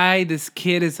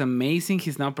kid is amazing.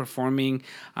 He's now performing.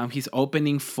 He's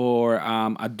opening for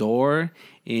Adore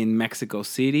in Mexico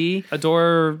City.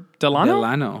 Adore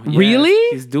Delano? yes. Really?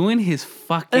 He's doing his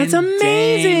fucking That's damn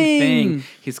amazing. thing.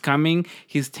 He's coming.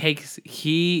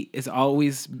 He is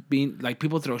always being like,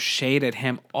 people throw shade at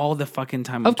him all the fucking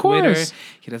time on Of Twitter. course.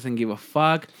 He doesn't give a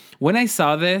fuck. When I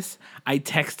saw this, I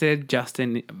texted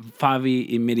Justin Favi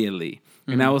immediately.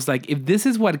 And I was like, if this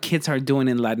is what kids are doing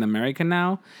in Latin America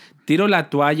now, tiro la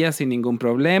toalla sin ningún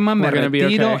problema, me We're gonna be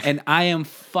retiro, okay. and I am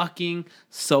fucking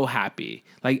so happy.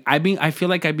 Like I feel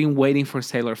like I've been waiting for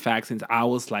Sailor Fag since I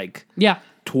was like Yeah.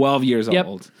 12 years Yep.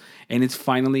 old. And it's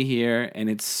finally here, and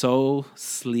it's so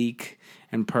sleek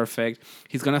and perfect.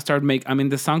 He's gonna start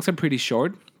the songs are pretty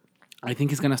short. I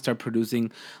think he's gonna start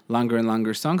producing longer and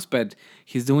longer songs, but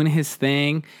he's doing his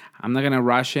thing. I'm not gonna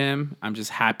rush him. I'm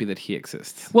just happy that he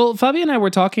exists. Well, Fabi and I were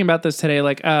talking about this today,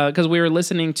 like, because we were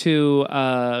listening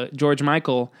to George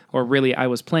Michael, or really, I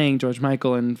was playing George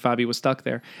Michael, and Fabi was stuck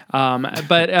there.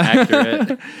 But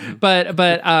Accurate.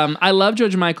 but I love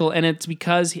George Michael, and it's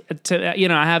because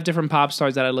I have different pop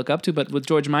stars that I look up to, but with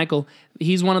George Michael,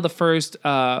 he's one of the first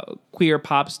queer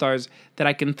pop stars that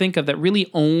I can think of that really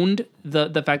owned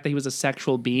the fact that he was a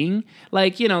sexual being.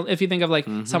 Like, if you think of like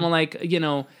someone like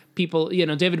people,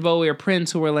 David Bowie or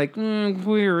Prince, who were like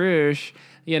queerish.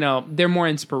 They're more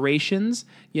inspirations,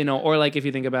 or like if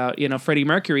you think about, Freddie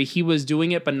Mercury, he was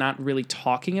doing it, but not really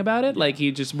talking about it. Like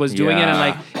he just was doing it. And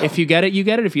like, if you get it, you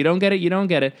get it. If you don't get it, you don't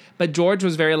get it. But George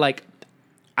was very like,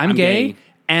 I'm gay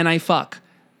and I fuck.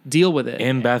 Deal with it.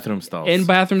 In bathroom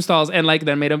stalls. And like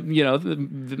then made a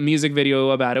the music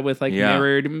video about it with like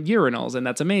mirrored urinals, and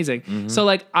that's amazing. So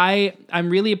like I'm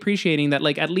really appreciating that,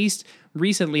 like, at least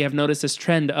recently I've noticed this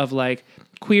trend of like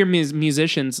queer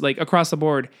musicians like across the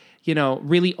board,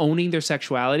 really owning their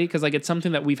sexuality, because like it's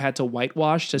something that we've had to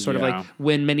whitewash to sort of like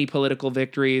win many political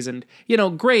victories, and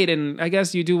great, and I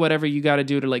guess you do whatever you got to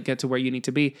do to like get to where you need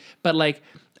to be, but like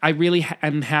I really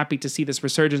am happy to see this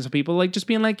resurgence of people like just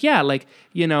being like,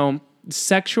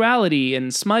 sexuality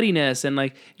and smuttiness and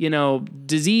like,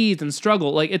 disease and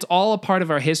struggle. Like it's all a part of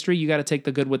our history. You got to take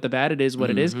the good with the bad. It is what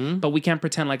it is, but we can't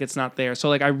pretend like it's not there. So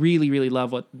like I really, really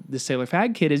love what the Sailor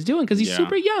Fag kid is doing, because he's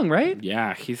super young, right?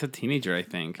 Yeah, he's a teenager, I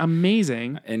think.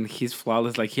 Amazing. And he's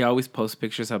flawless. Like he always posts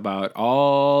pictures about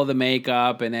all the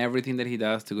makeup and everything that he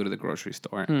does to go to the grocery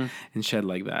store and shit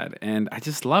like that. And I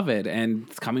just love it. And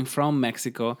it's coming from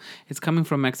Mexico. It's coming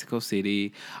from Mexico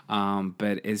City.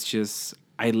 But it's just,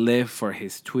 I live for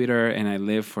his Twitter and I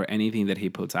live for anything that he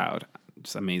puts out.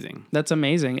 It's amazing. That's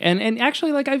amazing. And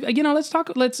actually, like,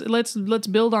 let's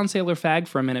build on Sailor Fag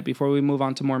for a minute before we move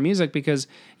on to more music, because,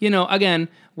 again,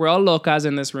 we're all locas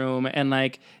in this room, and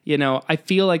like, I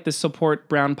feel like the Support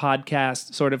Brown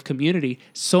podcast sort of community,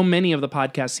 so many of the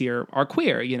podcasts here are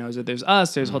queer, so there's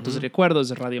us, there's Jotos y Recuerdos,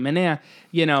 there's Radio Menea,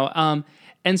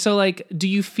 and so like, do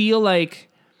you feel like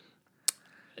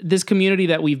this community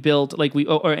that we've built, like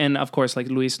and of course, like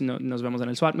Luis nos vemos en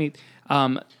el SWAT meet,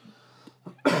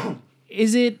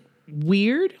 is it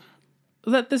weird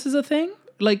that this is a thing?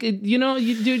 Like, do you know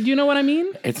what I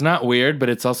mean? It's not weird, but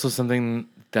it's also something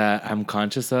that I'm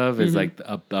conscious of is like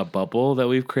a bubble that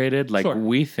we've created. Like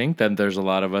we think that there's a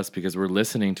lot of us because we're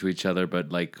listening to each other,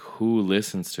 but like who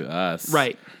listens to us?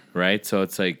 Right. So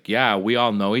it's like, yeah, we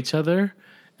all know each other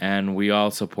and we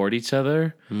all support each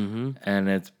other. And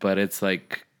it's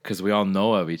like, because we all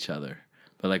know of each other,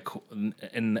 but like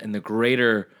in the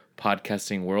greater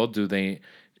podcasting world,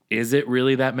 is it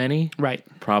really that many? Right.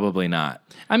 Probably not.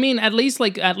 I mean, at least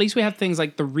we have things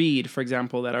like The Read, for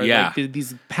example, that are like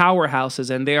these powerhouses,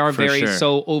 and they are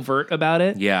so overt about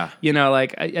it. Yeah.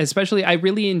 Like especially, I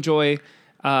really enjoy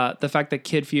the fact that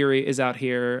Kid Fury is out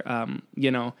here,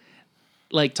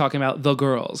 like talking about the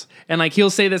girls, and like he'll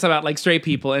say this about like straight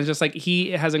people, and it's just like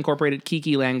he has incorporated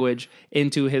Kiki language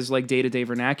into his like day-to-day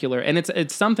vernacular, and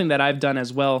it's something that I've done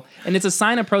as well, and it's a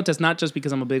sign of protest, not just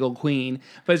because I'm a big old queen,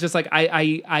 but it's just like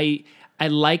I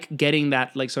like getting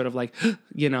that like sort of like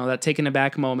that taken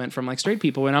aback moment from like straight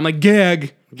people, and I'm like,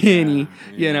 gag, Henny,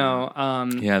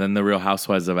 then the Real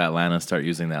Housewives of Atlanta start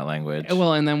using that language.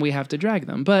 Well, and then we have to drag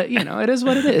them, but it is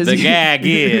what it is. The gag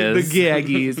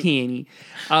is Henny.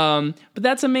 But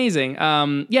that's amazing.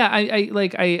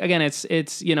 Again,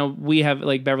 it's we have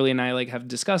like Beverly and I like have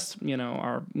discussed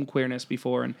our queerness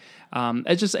before, and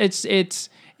it's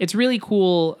really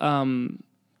cool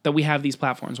that we have these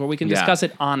platforms where we can discuss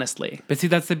it honestly. But see,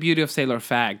 that's the beauty of Sailor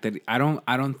Fag, that I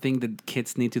don't think that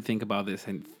kids need to think about this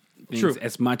and things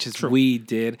as much as we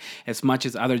did, as much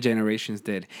as other generations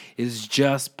did. It's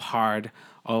just part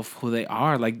of who they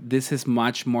are. Like, this is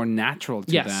much more natural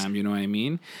to them, you know what I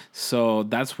mean? So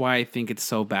that's why I think it's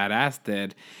so badass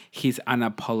that his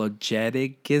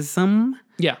unapologeticism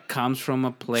comes from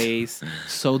a place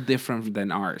so different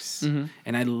than ours.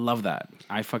 And I love that.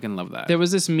 I fucking love that. There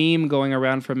was this meme going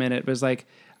around for a minute. It was like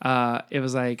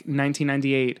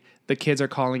 1998, the kids are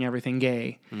calling everything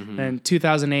gay. And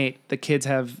 2008, the kids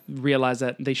have realized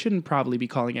that they shouldn't probably be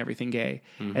calling everything gay.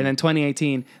 And then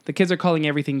 2018, the kids are calling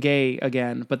everything gay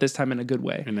again, but this time in a good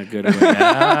way. In a good way.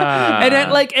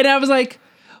 Yeah. and I was like,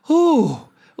 ooh,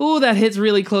 that hits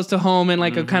really close to home in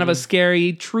like a kind of a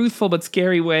scary, truthful but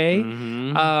scary way.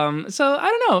 So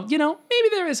I don't know, maybe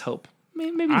there is hope.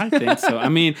 Maybe I think so. I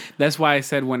mean, that's why I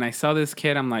said when I saw this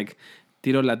kid, I'm like,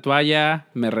 tiro la toalla,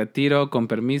 me retiro, con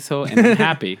permiso, and I'm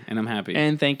happy.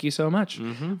 And thank you so much.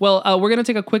 Well, we're gonna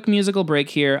take a quick musical break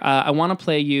here. I want to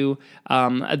play you.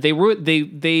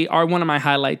 They are one of my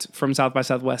highlights from South by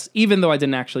Southwest, even though I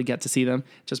didn't actually get to see them,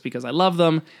 just because I love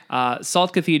them.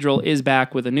 Salt Cathedral is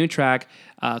back with a new track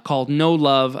called No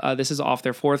Love. This is off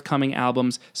their forthcoming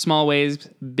albums, Small Waves,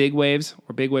 Big Waves,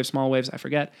 or Big Waves, Small Waves, I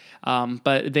forget.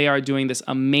 But they are doing this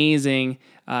amazing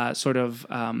sort of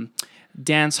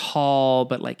dance hall,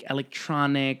 but like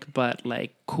electronic, but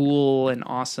like cool and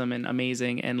awesome and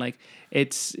amazing. And like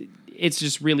it's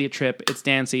just really a trip. It's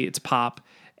dancey, it's pop.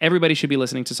 Everybody should be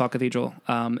listening to Salt Cathedral.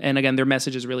 And again, their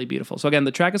message is really beautiful. So again,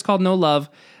 the track is called No Love,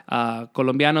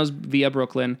 Colombianos via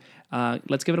Brooklyn.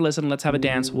 Let's give it a listen. Let's have a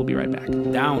dance. We'll be right back.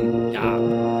 Down. Yeah.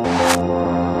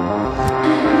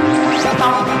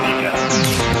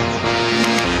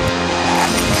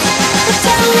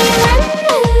 Tell me when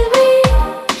will we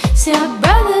see our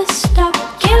brothers stop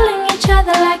killing each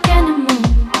other like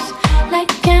animals,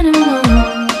 like animals?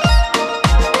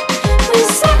 We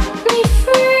set me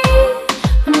free,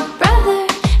 I'm a brother,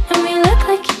 and we look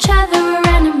like each other. We're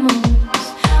animals,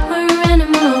 we're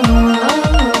animals.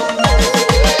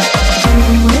 Come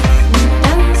with me,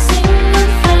 dancing,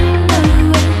 we'll find a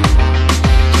way.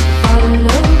 Follow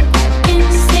our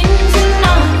instincts and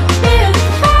not be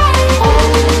afraid.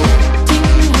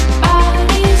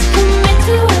 Bodies commit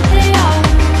to what they are.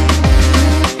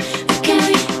 Can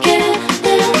we get a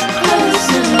little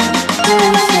closer?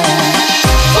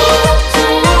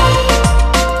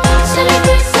 Set it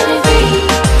free, set it free.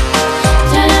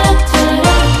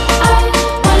 Ta-da-da-da-da. I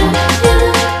wanna feel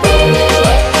the beat.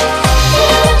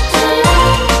 Ta-da-da-da-da.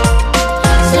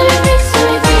 Set it free, set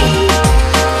it free.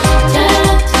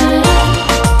 Ta-da-da-da-da.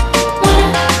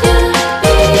 Wanna feel the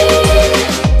beat.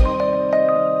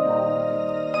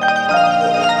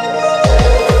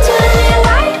 Tell me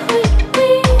why would we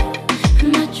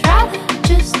much rather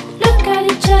just look at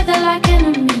each other like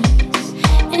enemies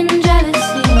in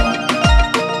jealousy?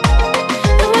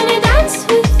 And when you dance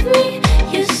with me,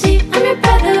 you see I'm your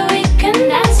brother. We can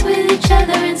dance with each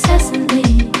other incessantly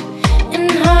in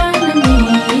harmony.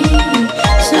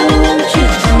 So won't you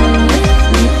come with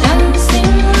me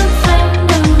dancing? We'll find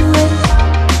a way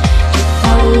to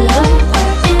follow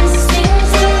our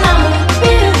instincts and not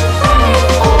be afraid.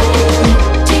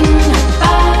 Letting our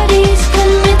bodies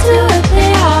commit to what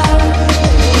they are.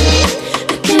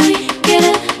 Can we get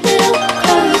a little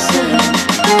closer?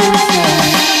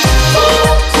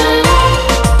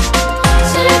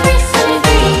 Set it free, set it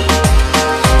free.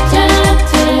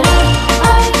 Ta-da-da-da-da.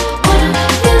 I wanna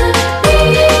feel the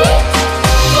beat.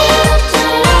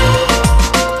 Ta-da-da-da.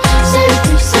 Set it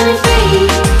free, set it free.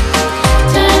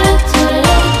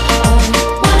 Ta-da-da-da-da.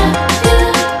 I wanna feel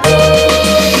the beat.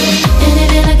 And if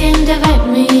you look and divide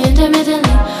me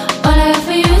intermittently, all I got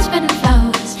for you is bed and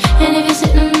flowers. And if you're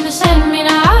sitting beside me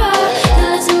now, then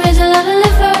let's embrace a love and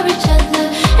live for each other.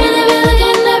 And if you're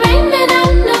looking to bring me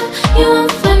down, no, you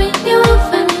won't find me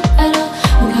at all.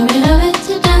 I'm coming over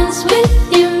to dance with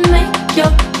you, make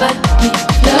your body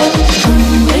flow.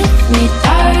 Come with me,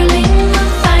 darling,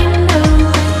 we'll find a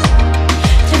way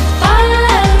to follow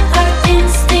our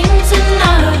instincts and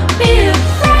not be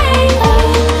afraid.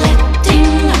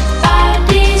 Letting our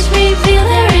bodies reveal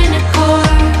their inner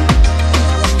core.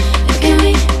 Can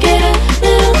we get a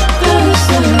little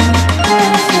closer?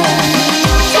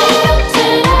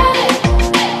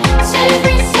 Set it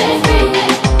free, set it free.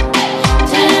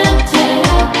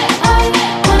 Ta-da-da-da. I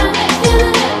wanna feel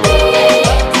the beat.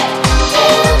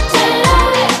 Ta-da-da-da.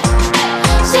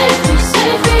 Set it free, set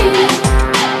it free.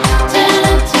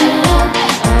 Ta-da-da-da.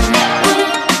 I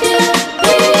wanna feel the beat.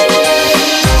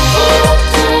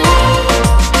 Ta-da-da-da.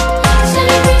 Set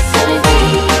it free, set it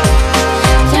free.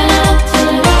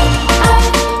 Ta-da-da-da. I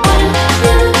wanna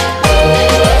feel the beat.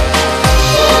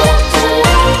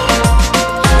 Ta-da-da-da.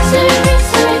 Set it free,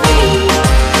 set it free.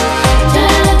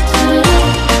 Ta-da-da-da.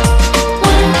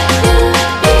 Wanna feel the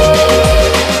beat.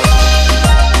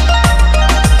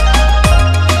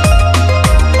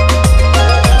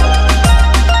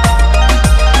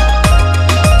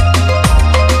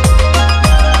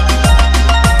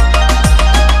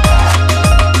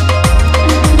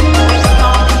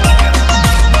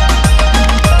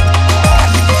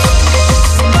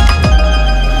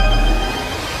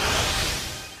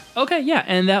 Okay, yeah,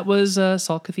 and that was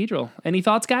Salt Cathedral. Any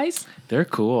thoughts, guys? They're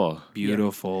cool.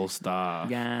 Beautiful stuff.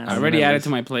 Yes. I already added to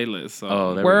my playlist. So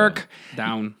Oh, there Work.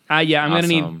 down. Yeah, I'm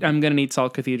Awesome. gonna need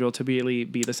Salt Cathedral to really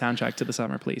be the soundtrack to the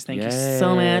summer, please. Thank we you go.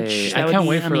 so much. Yay. That I would can't be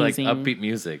wait for like amazing. upbeat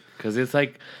music because it's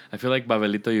like I feel like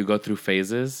Babelito, you go through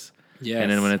phases. Yes.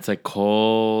 And then when it's like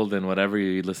cold and whatever,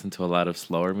 you listen to a lot of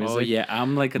slower music. Oh yeah,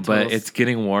 I'm like a total. But it's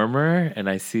getting warmer, and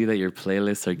I see that your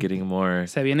playlists are getting more.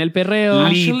 Se viene el perreo.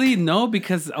 Actually, no,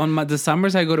 because on the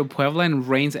summers I go to Puebla and it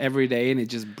rains every day, and it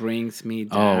just brings me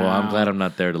down. Oh, well, I'm glad I'm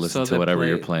not there to listen to whatever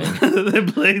you're playing.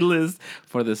 The playlist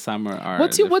for the summer are.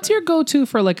 What's your go-to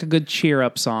for like a good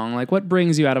cheer-up song? Like what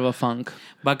brings you out of a funk?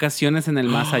 Vacaciones en el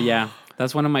Más Allá.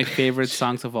 That's one of my favorite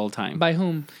songs of all time. By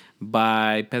whom?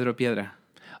 By Pedro Piedra.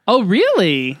 Oh,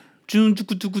 really? Yes,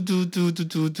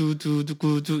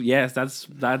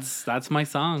 that's my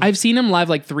song. I've seen him live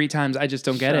like 3 times. I just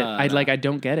don't get it. Shut I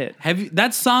don't get it. Have you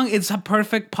that song? It's a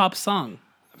perfect pop song.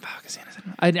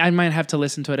 I might have to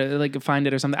listen to it, like find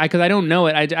it or something, because I don't know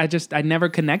it. I never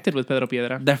connected with Pedro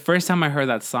Piedra. The first time I heard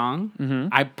that song,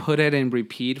 I put it in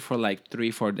repeat for like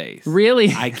 3-4 days.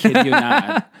 Really? I kid you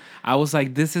not. I was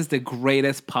like, this is the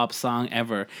greatest pop song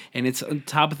ever, and it's on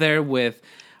top there with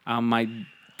my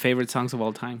favorite songs of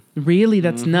all time. Really?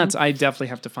 That's nuts. I definitely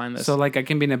have to find this. So like I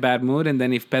can be in a bad mood, and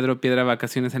then if Pedro Piedra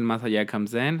Vacaciones en Más Allá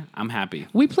comes in, I'm happy.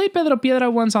 We played Pedro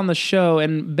Piedra once on the show,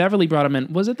 and Beverly brought him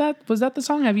in. Was that the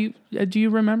song? Do you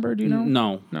remember? Do you know?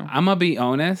 No. I'm gonna be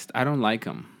honest. I don't like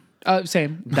him.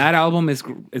 Same. That album is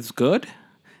good.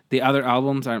 The other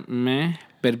albums are meh.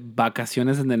 But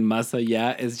Vacaciones en el Más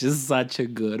Allá is just such a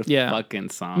good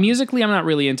fucking song. Musically, I'm not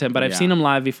really into him, but I've Yeah. seen him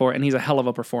live before, and he's a hell of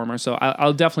a performer. So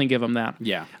I'll definitely give him that.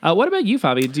 Yeah. What about you,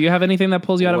 Fabi? Do you have anything that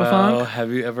pulls you out of a Well, funk?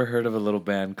 have you ever heard of a little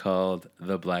band called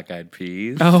the Black Eyed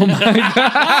Peas? Oh my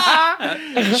god!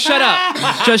 Shut up!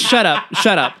 Just shut up!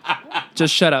 Shut up!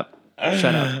 Just shut up!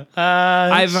 Shut up!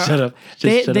 Shut up. They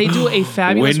Just shut they up. do a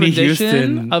fabulous Whitney rendition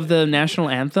Houston. of the national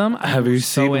anthem. Have you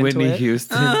so seen into Whitney it.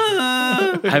 Houston?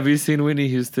 Have you seen Whitney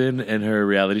Houston in her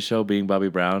reality show Being Bobby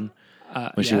Brown?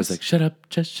 When she was yes. like, "Shut up,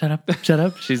 just shut up, shut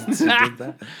up." She did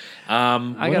that.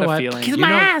 I got a feeling. Kiss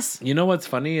my ass. You know what's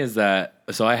funny is that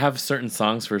I have certain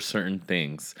songs for certain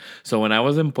things. So when I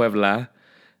was in Puebla,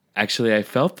 actually I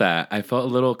felt that. I felt a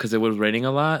little because it was raining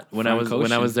a lot when I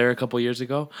was there a couple years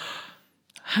ago.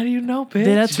 How do you know, bitch?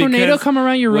 Did a tornado come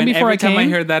around your room before I came? Every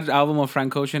time I heard that album of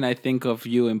Frank Ocean, I think of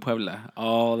you in Puebla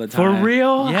all the For time.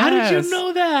 real? How did Yes. you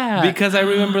know that? Because I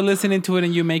remember listening to it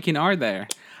and you making art there.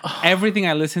 Everything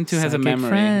I listen to has a Psychic memory.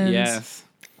 friends. Yes.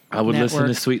 I would listen to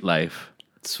Network. Sweet Life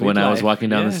Sweet when I was Life, walking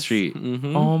down the yes. street.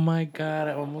 Mhm. Oh my God,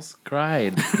 I almost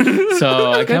cried.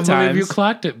 So I can't believe you times.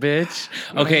 clocked it, bitch.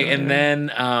 Okay, and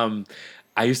then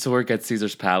I used to work at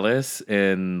Caesar's Palace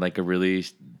in like a really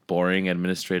boring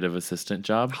administrative assistant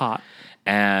job. Hot.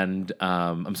 And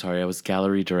I'm sorry, I was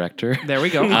gallery director. There we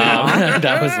go.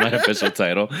 That was my official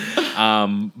title.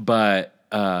 But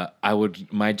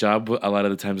my job a lot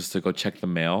of the times was to go check the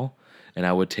mail, and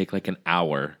I would take like an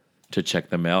hour to check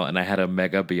the mail, and I had a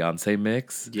mega Beyonce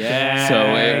mix. Yeah.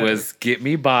 So it was Get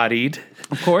Me Bodied,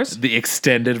 Of course. the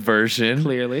extended version.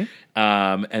 Clearly.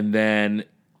 And then,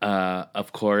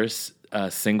 of course,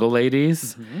 Single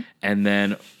Ladies, and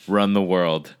then Run the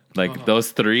World. Like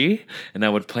those 3, and I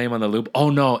would play them on the loop. Oh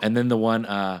no! And then the one,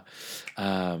 I'll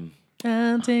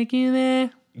take you there.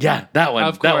 yeah, that one,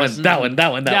 Of that course. one, that one,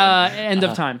 that one, that one. End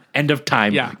of time. End of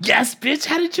Time. Yeah. Yes, bitch.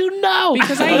 How did you know?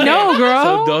 Because I know, girl.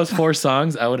 So those 4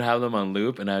 songs, I would have them on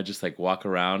loop, and I would just like walk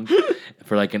around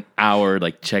for like an hour,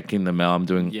 like checking the mail. I'm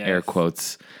doing Yes. air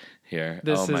quotes here.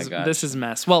 This oh my is god, this is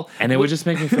mess. Well, and it would just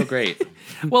make me feel great.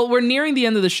 well, we're nearing the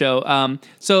end of the show.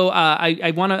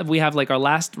 I want to. We have like our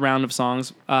last round of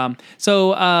songs.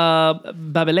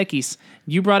 Babelekis,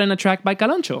 you brought in a track by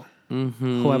Caloncho,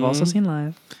 who I've also seen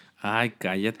live. Ay,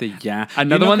 cállate ya.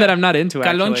 Another one that I'm not into,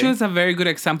 Caloncho actually. is a very good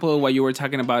example of what you were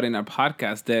talking about in our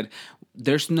podcast, that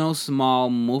there's no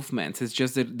small movements. It's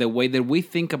just the way that we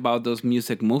think about those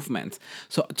music movements.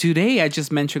 So today I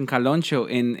just mentioned Caloncho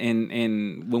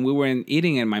in when we were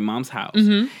eating in my mom's house.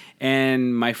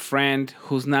 And my friend,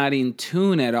 who's not in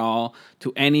tune at all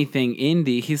to anything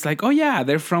indie, he's like, "Oh yeah,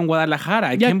 they're from Guadalajara.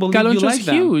 I can't believe you Caloncho's like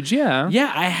them." huge. Yeah.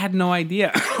 Yeah, I had no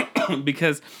idea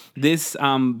because this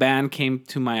band came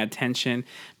to my attention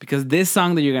because this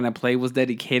song that you're gonna play was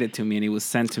dedicated to me and it was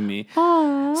sent to me.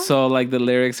 Aww. So like the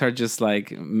lyrics are just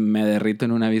like "Me derrito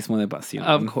en un abismo de pasión."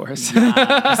 Of course.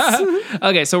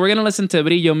 Okay, so we're gonna listen to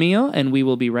Brillo Mío, and we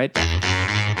will be right back.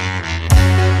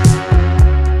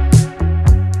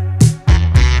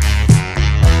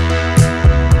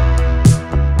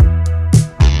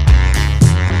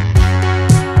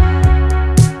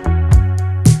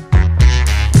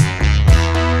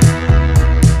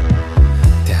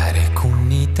 Te haré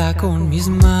cunita con mis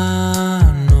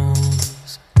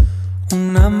manos,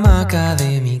 una hamaca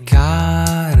de mi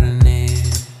carne,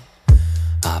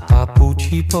 a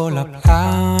papuchi por la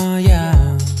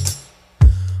playa.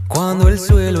 Cuando Cuando el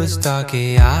suelo está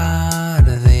que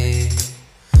arde,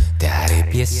 te haré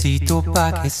piecito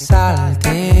pa' que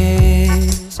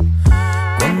saltes.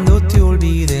 Cuando te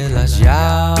olvides las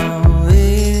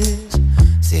llaves,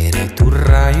 seré tu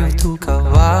rayo y tu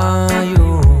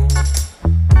caballo,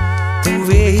 tu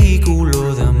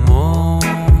vehículo de amor.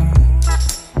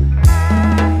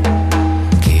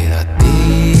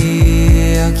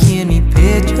 Quédate aquí en mi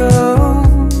pecho,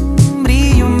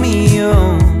 brillo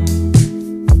mío.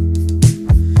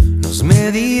 Nos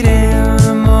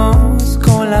mediremos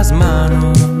con las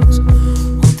manos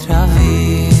otra vez.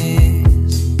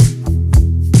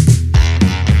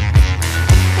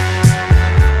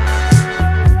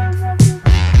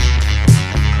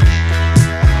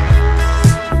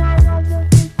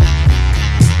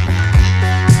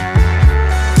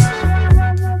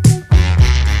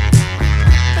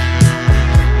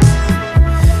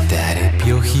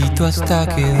 Hasta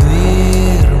que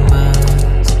duermas,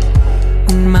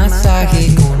 un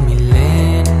masaje con mi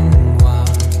lengua,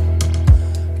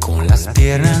 con las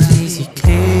piernas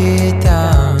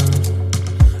bicicleta,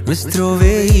 nuestro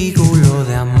vehículo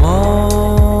de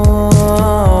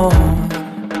amor.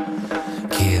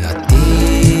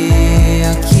 Quédate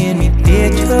aquí en mi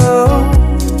pecho,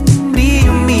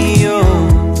 brillo mío.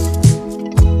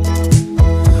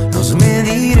 Nos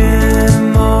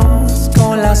mediremos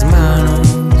con las manos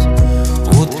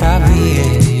otra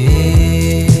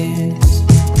vez.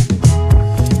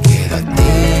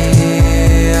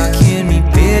 Quédate aquí en mi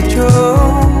pecho,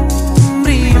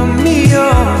 brillo mío.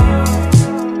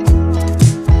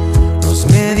 Nos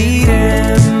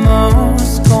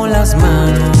mediremos con las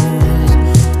manos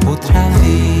otra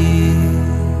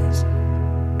vez.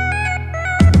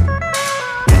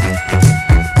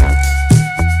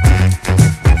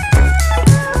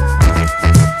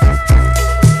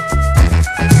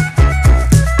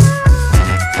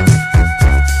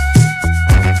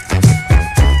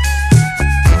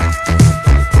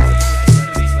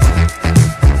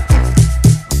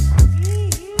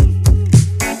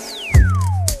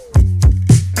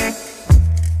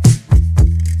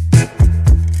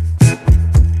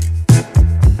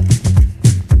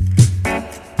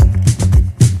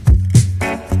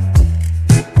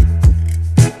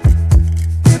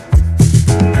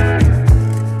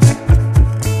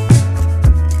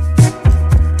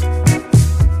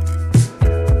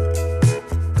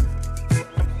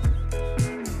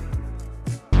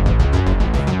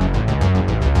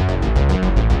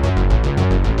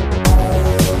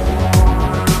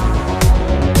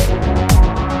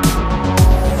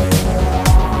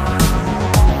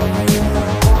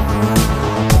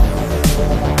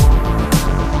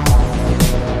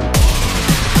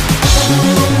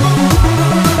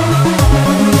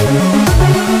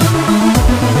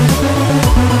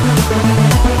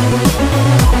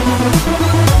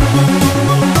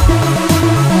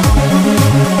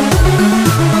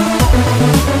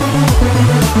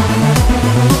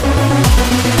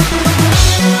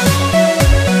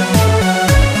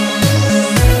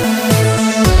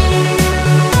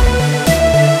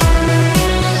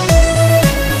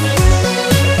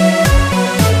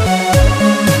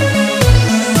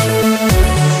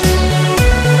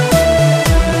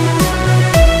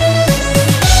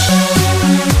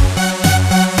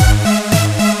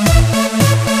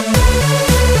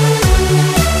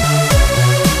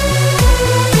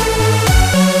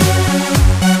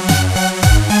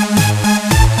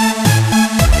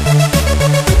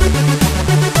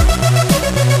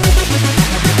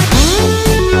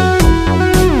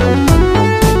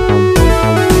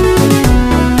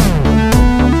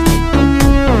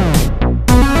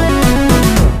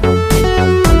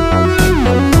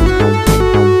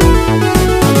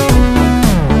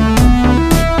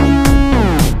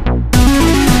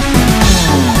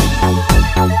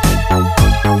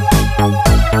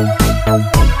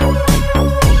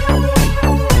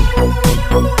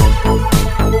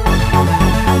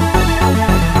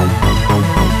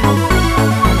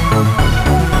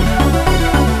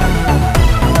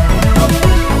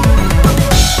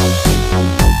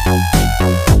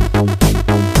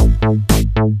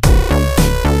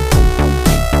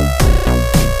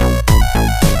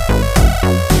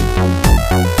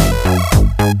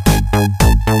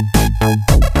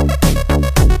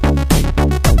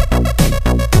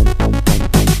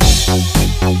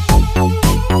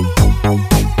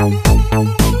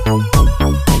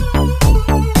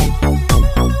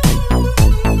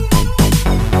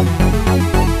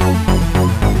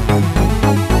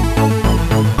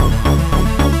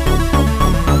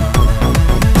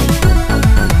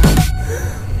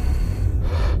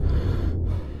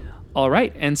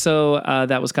 And so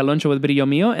that was Caloncho with Brillo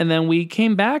Mío. And then we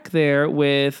came back there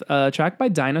with a track by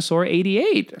Dinosaur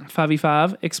 88. Favi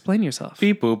Fav, explain yourself.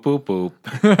 Beep boop boop boop.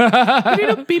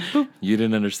 Beep boop. You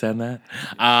didn't understand that?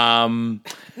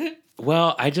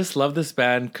 Well, I just love this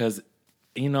band because,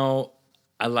 you know,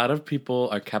 a lot of people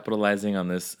are capitalizing on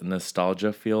this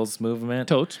nostalgia feels movement.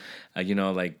 Totes. You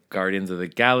know, like Guardians of the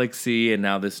Galaxy, and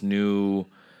now this new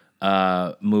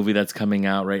movie that's coming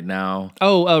out right now.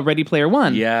 Oh, Ready Player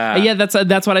One. Yeah. Yeah,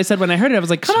 that's what I said when I heard it. I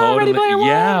was like, come on, Ready Player One.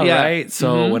 Yeah, right.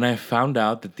 So when I found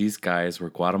out that these guys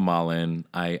were Guatemalan,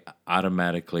 I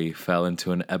automatically fell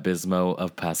into an abismo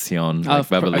of pasión, like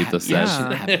Beverlito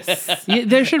says. Yeah,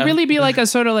 there should really be like a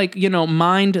sort of like, you know,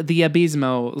 mind the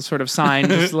abismo sort of sign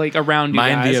just like around you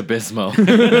Mind guys. the abysmo.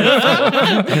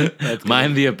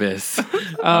 Mind the abyss.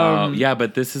 Yeah,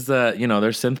 but this is they're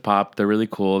synth pop. They're really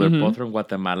cool. They're both from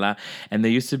Guatemala. And they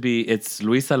used to be, it's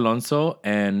Luis Alonso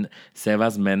and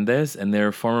Sebas Mendez, and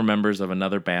they're former members of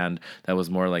another band that was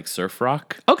more like surf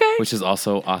rock. Okay. Which is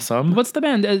also awesome. What's the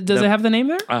band? Does it have the name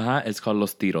there? It's called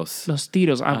Los Tiros. Los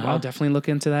Tiros. I'll definitely look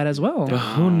into that as well. But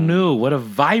who knew what a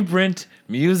vibrant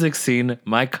music scene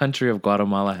my country of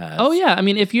Guatemala has? Oh yeah, I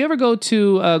mean, if you ever go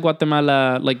to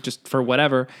Guatemala, like just for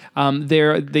whatever,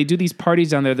 they do these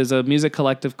parties down there. There's a music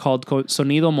collective called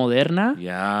Sonido Moderna.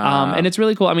 Yeah. And it's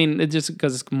really cool. I mean, it's just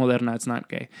because it's Moderna, it's not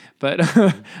gay, but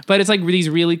but it's like these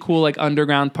really cool like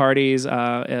underground parties.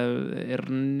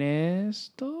 Ernesto,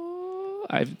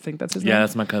 I think that's his name. Yeah,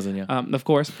 that's my cousin. Yeah. Of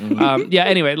course. Yeah.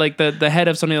 Anyway, like the head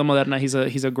of Sonido Moderna, he's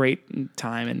a great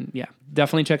time, and yeah,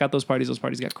 definitely check out those parties. Those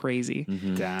parties got crazy.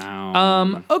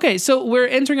 Down. Okay, so we're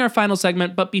entering our final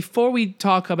segment, but before we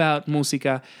talk about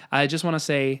música, I just want to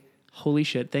say, holy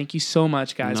shit, thank you so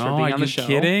much, guys, for being on the show.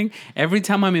 Are you kidding? Every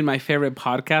time I'm in my favorite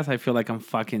podcast, I feel like I'm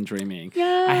fucking dreaming.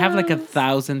 Yes. I have like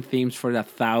 1,000 themes for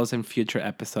 1,000 future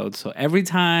episodes. So every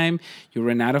time you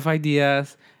run out of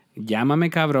ideas, llámame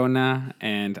cabrona,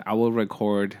 and I will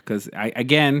record. Because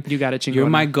You got it, chingona. you're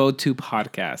my go-to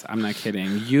podcast. I'm not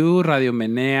kidding. You, Radio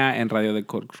Menea, and Radio de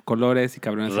Colores y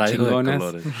Cabronas y Radio de Chingonas.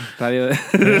 Colores. Radio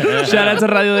de Shout out to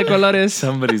Radio de Colores.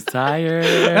 Somebody's tired.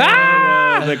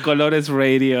 The Colores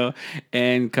Radio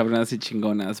and Cabronas y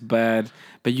Chingonas. But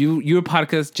your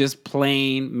podcast just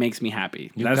plain makes me happy.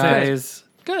 You That's it. guys,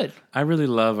 Good. I really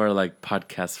love our like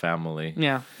podcast family.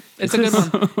 Yeah. It's a good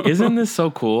one. Isn't this so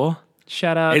cool?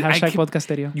 Shout out, I hashtag keep-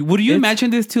 podcasterio. Would you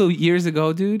imagine this 2 years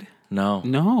ago, dude? No.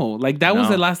 No, like that was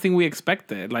No. the last thing we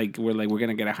expected. Like we're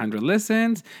gonna get 100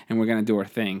 listens and we're gonna do our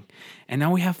thing, and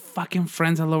now we have fucking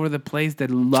friends all over the place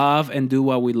that love and do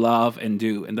what we love and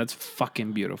do, and that's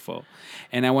fucking beautiful.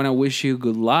 And I want to wish you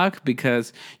good luck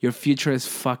because your future is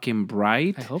fucking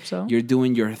bright. I hope so. You're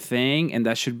doing your thing, and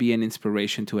that should be an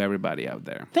inspiration to everybody out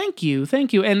there. Thank you.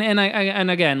 And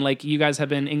again, like you guys have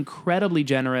been incredibly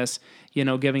generous, you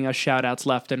know, giving us shout outs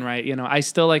left and right. You know, I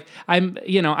still like I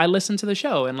listen to the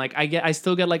show and like I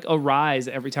still get like a rise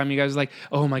every time you guys are like,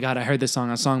 oh my god, I heard this song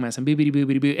on Songmess and boobity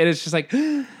boobity boo, and it's just like,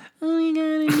 oh my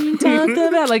god, you talked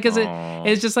about like,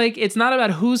 it's just like it's not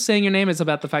about who's saying your name, it's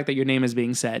about the fact that your name is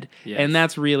being said, and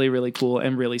that's really really cool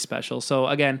and really special. So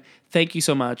again, thank you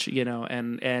so much, you know,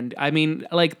 and I mean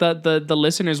like the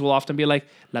listeners will often be like,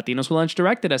 Latinos Who Lunch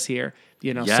directed us here,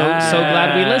 you know, so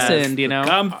glad we listened, you know.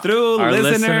 Come through, Our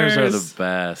listeners. listeners are the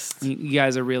best. You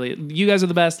guys are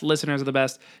the best. Listeners are the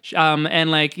best. And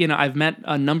like, you know, I've met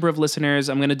a number of listeners.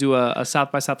 I'm going to do a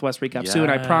South by Southwest recap soon.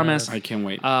 I promise. I can't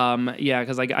wait. Yeah.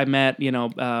 Cause like I met, you know,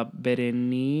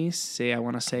 Berenice, I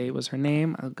want to say was her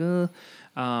name.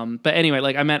 But anyway,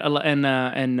 like I met,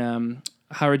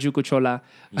 Harajuku Chola.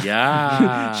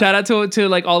 Yeah. Shout out to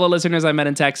like all the listeners I met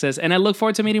in Texas, and I look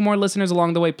forward to meeting more listeners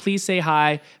along the way. Please say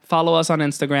hi, follow us on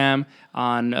Instagram,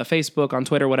 on Facebook, on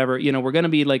Twitter, whatever. You know, we're gonna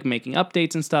be like making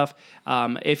updates and stuff.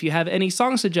 If you have any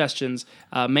song suggestions,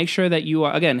 make sure that you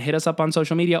are, again, hit us up on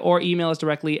social media or email us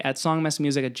directly at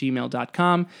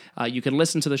songmessmusic@gmail.com. You can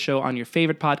listen to the show on your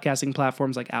favorite podcasting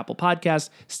platforms like Apple Podcasts,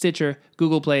 Stitcher,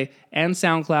 Google Play, and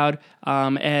SoundCloud.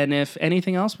 And if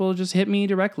anything else, well, just hit me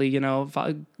directly. You know,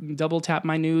 double tap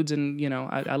my nudes, and you know,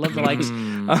 I love the likes.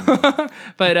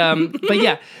 But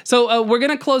yeah. So we're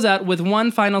gonna close out with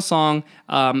one final song.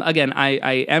 Again,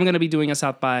 I am gonna be doing a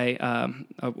South by.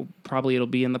 Probably it'll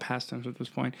be in the past tense at this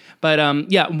point. But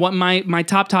yeah, what my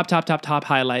top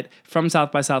highlight from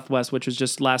South by Southwest, which was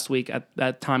just last week at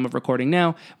that time of recording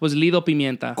now, was Lido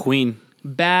Pimienta. Queen.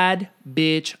 Bad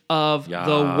bitch of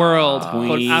the world. Con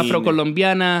Queen.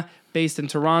 Afro-Colombiana, based in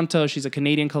Toronto. She's a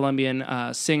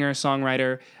Canadian-Colombian singer,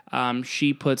 songwriter.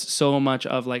 She puts so much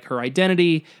of like her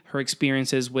identity, her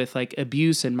experiences with like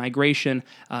abuse and migration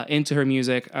into her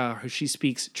music. She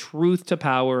speaks truth to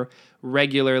power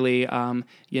regularly.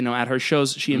 At her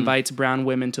shows, she invites brown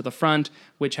women to the front,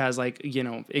 which has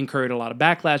incurred a lot of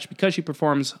backlash because she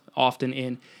performs often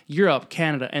in Europe,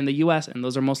 Canada, and the U.S., and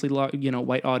those are mostly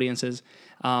white audiences.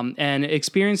 And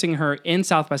experiencing her in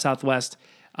South by Southwest.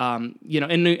 I've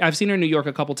seen her in New York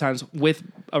a couple times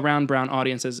around brown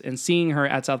audiences, and seeing her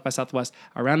at South by Southwest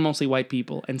around mostly white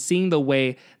people, and seeing the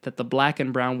way that the black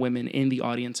and brown women in the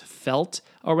audience felt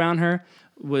around her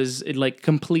was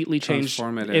completely changed.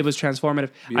 Transformative. It was transformative.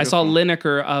 Beautiful. I saw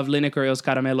Lineker of Lineker y Os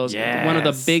Caramelos, one of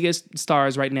the Yes. biggest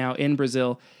stars right now in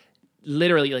Brazil,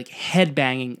 literally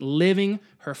headbanging, living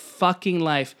her fucking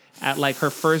life at her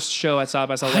first show at South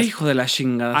by Southwest. Ay, hijo de la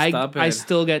chingada. Stop I it.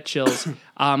 still get chills.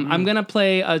 I'm going to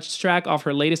play a track off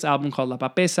her latest album called La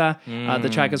Papesa. The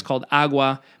track is called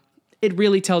Agua. It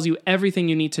really tells you everything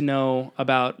you need to know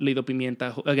about Lido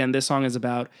Pimienta. Again, this song is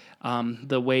about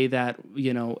the way that,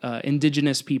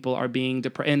 indigenous people are being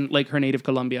in her native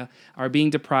Colombia, are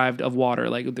being deprived of water.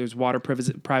 There's water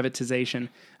privatization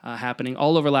happening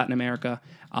all over Latin America.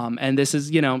 And this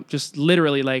is, just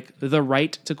literally the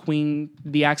right to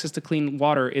the access to clean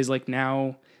water is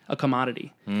now a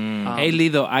commodity. Hey,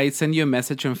 Lido, I sent you a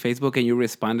message on Facebook and you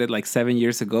responded 7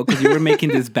 years ago because you were making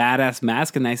this badass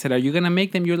mask. And I said, are you going to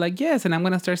make them? You're like, yes. And I'm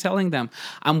going to start selling them.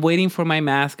 I'm waiting for my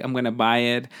mask. I'm going to buy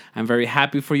it. I'm very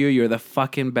happy for you. You're the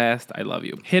fucking best. I love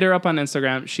you. Hit her up on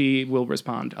Instagram. She will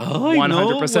respond. Ay,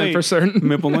 100% for certain.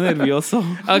 Me pongo nervioso.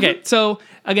 Okay, so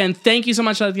again, thank you so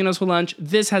much, Latinos for Lunch.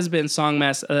 This has been Song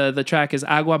Mess. The track is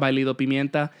Agua by Lido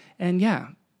Pimienta. And yeah,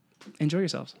 enjoy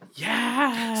yourselves.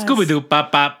 Yes. Scooby-Doo,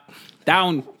 pop, pop.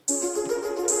 Down.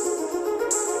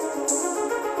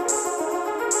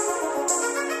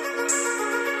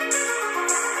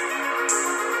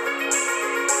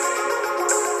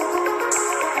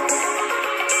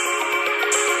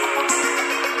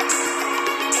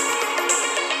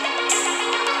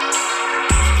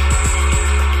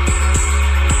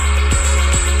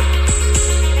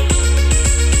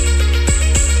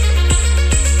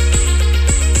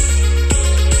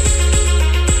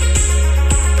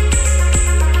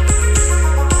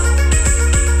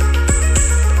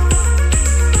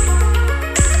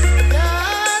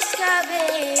 Los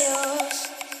cabellos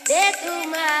de tu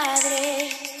madre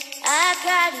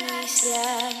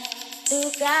acarician tu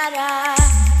cara.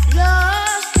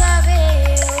 Los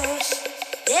cabellos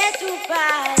de tu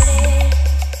padre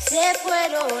se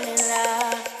fueron en la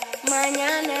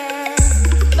mañana.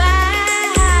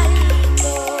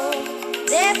 Pajarito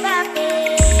de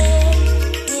papel,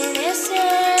 tienes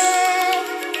sed,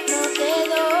 no te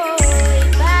doy.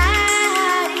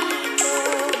 Pajarito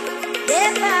de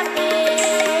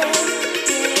papel,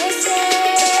 tienes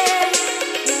sed,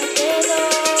 no te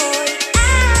doy.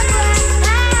 Agua,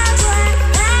 agua,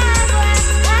 agua,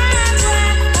 agua,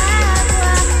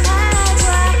 agua, agua,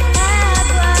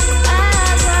 agua,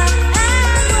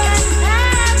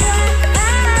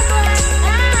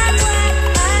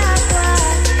 agua,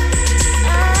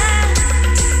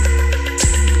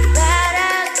 para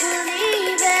tu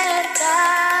libertad,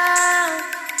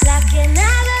 la que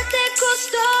nada te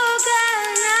costó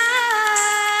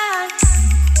ganar,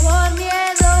 por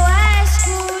miedo a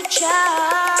escuchar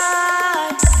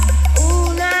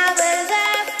una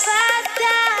verdad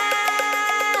fatal,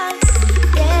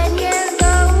 teniendo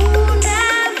una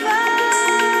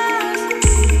voz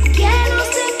que no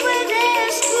se puede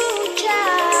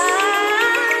escuchar,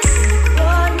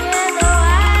 por miedo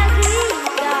a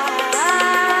gritar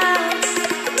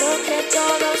lo que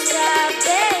todos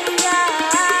saben ya.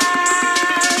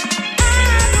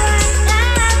 Agua,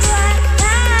 agua,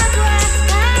 agua,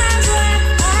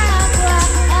 agua, agua,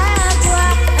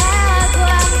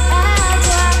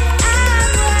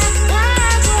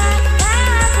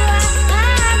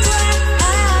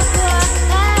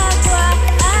 agua,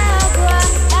 agua,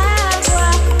 agua,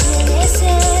 tienes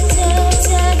sed, sed,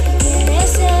 sed, tienes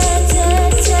sed,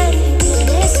 sed, sed,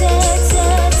 tienes sed,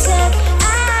 sed, sed,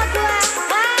 agua,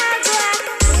 agua,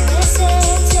 tienes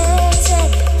sed, sed, sed,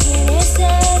 tienes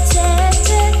sed, sed,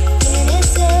 sed, tienes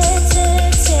sed,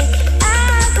 sed, sed,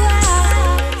 agua,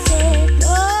 sed.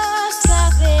 Los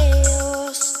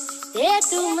cabellos de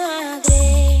tu madre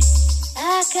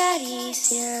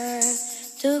acarician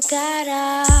tu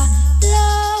cara.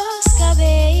 Los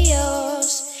cabellos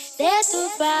de tu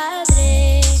padre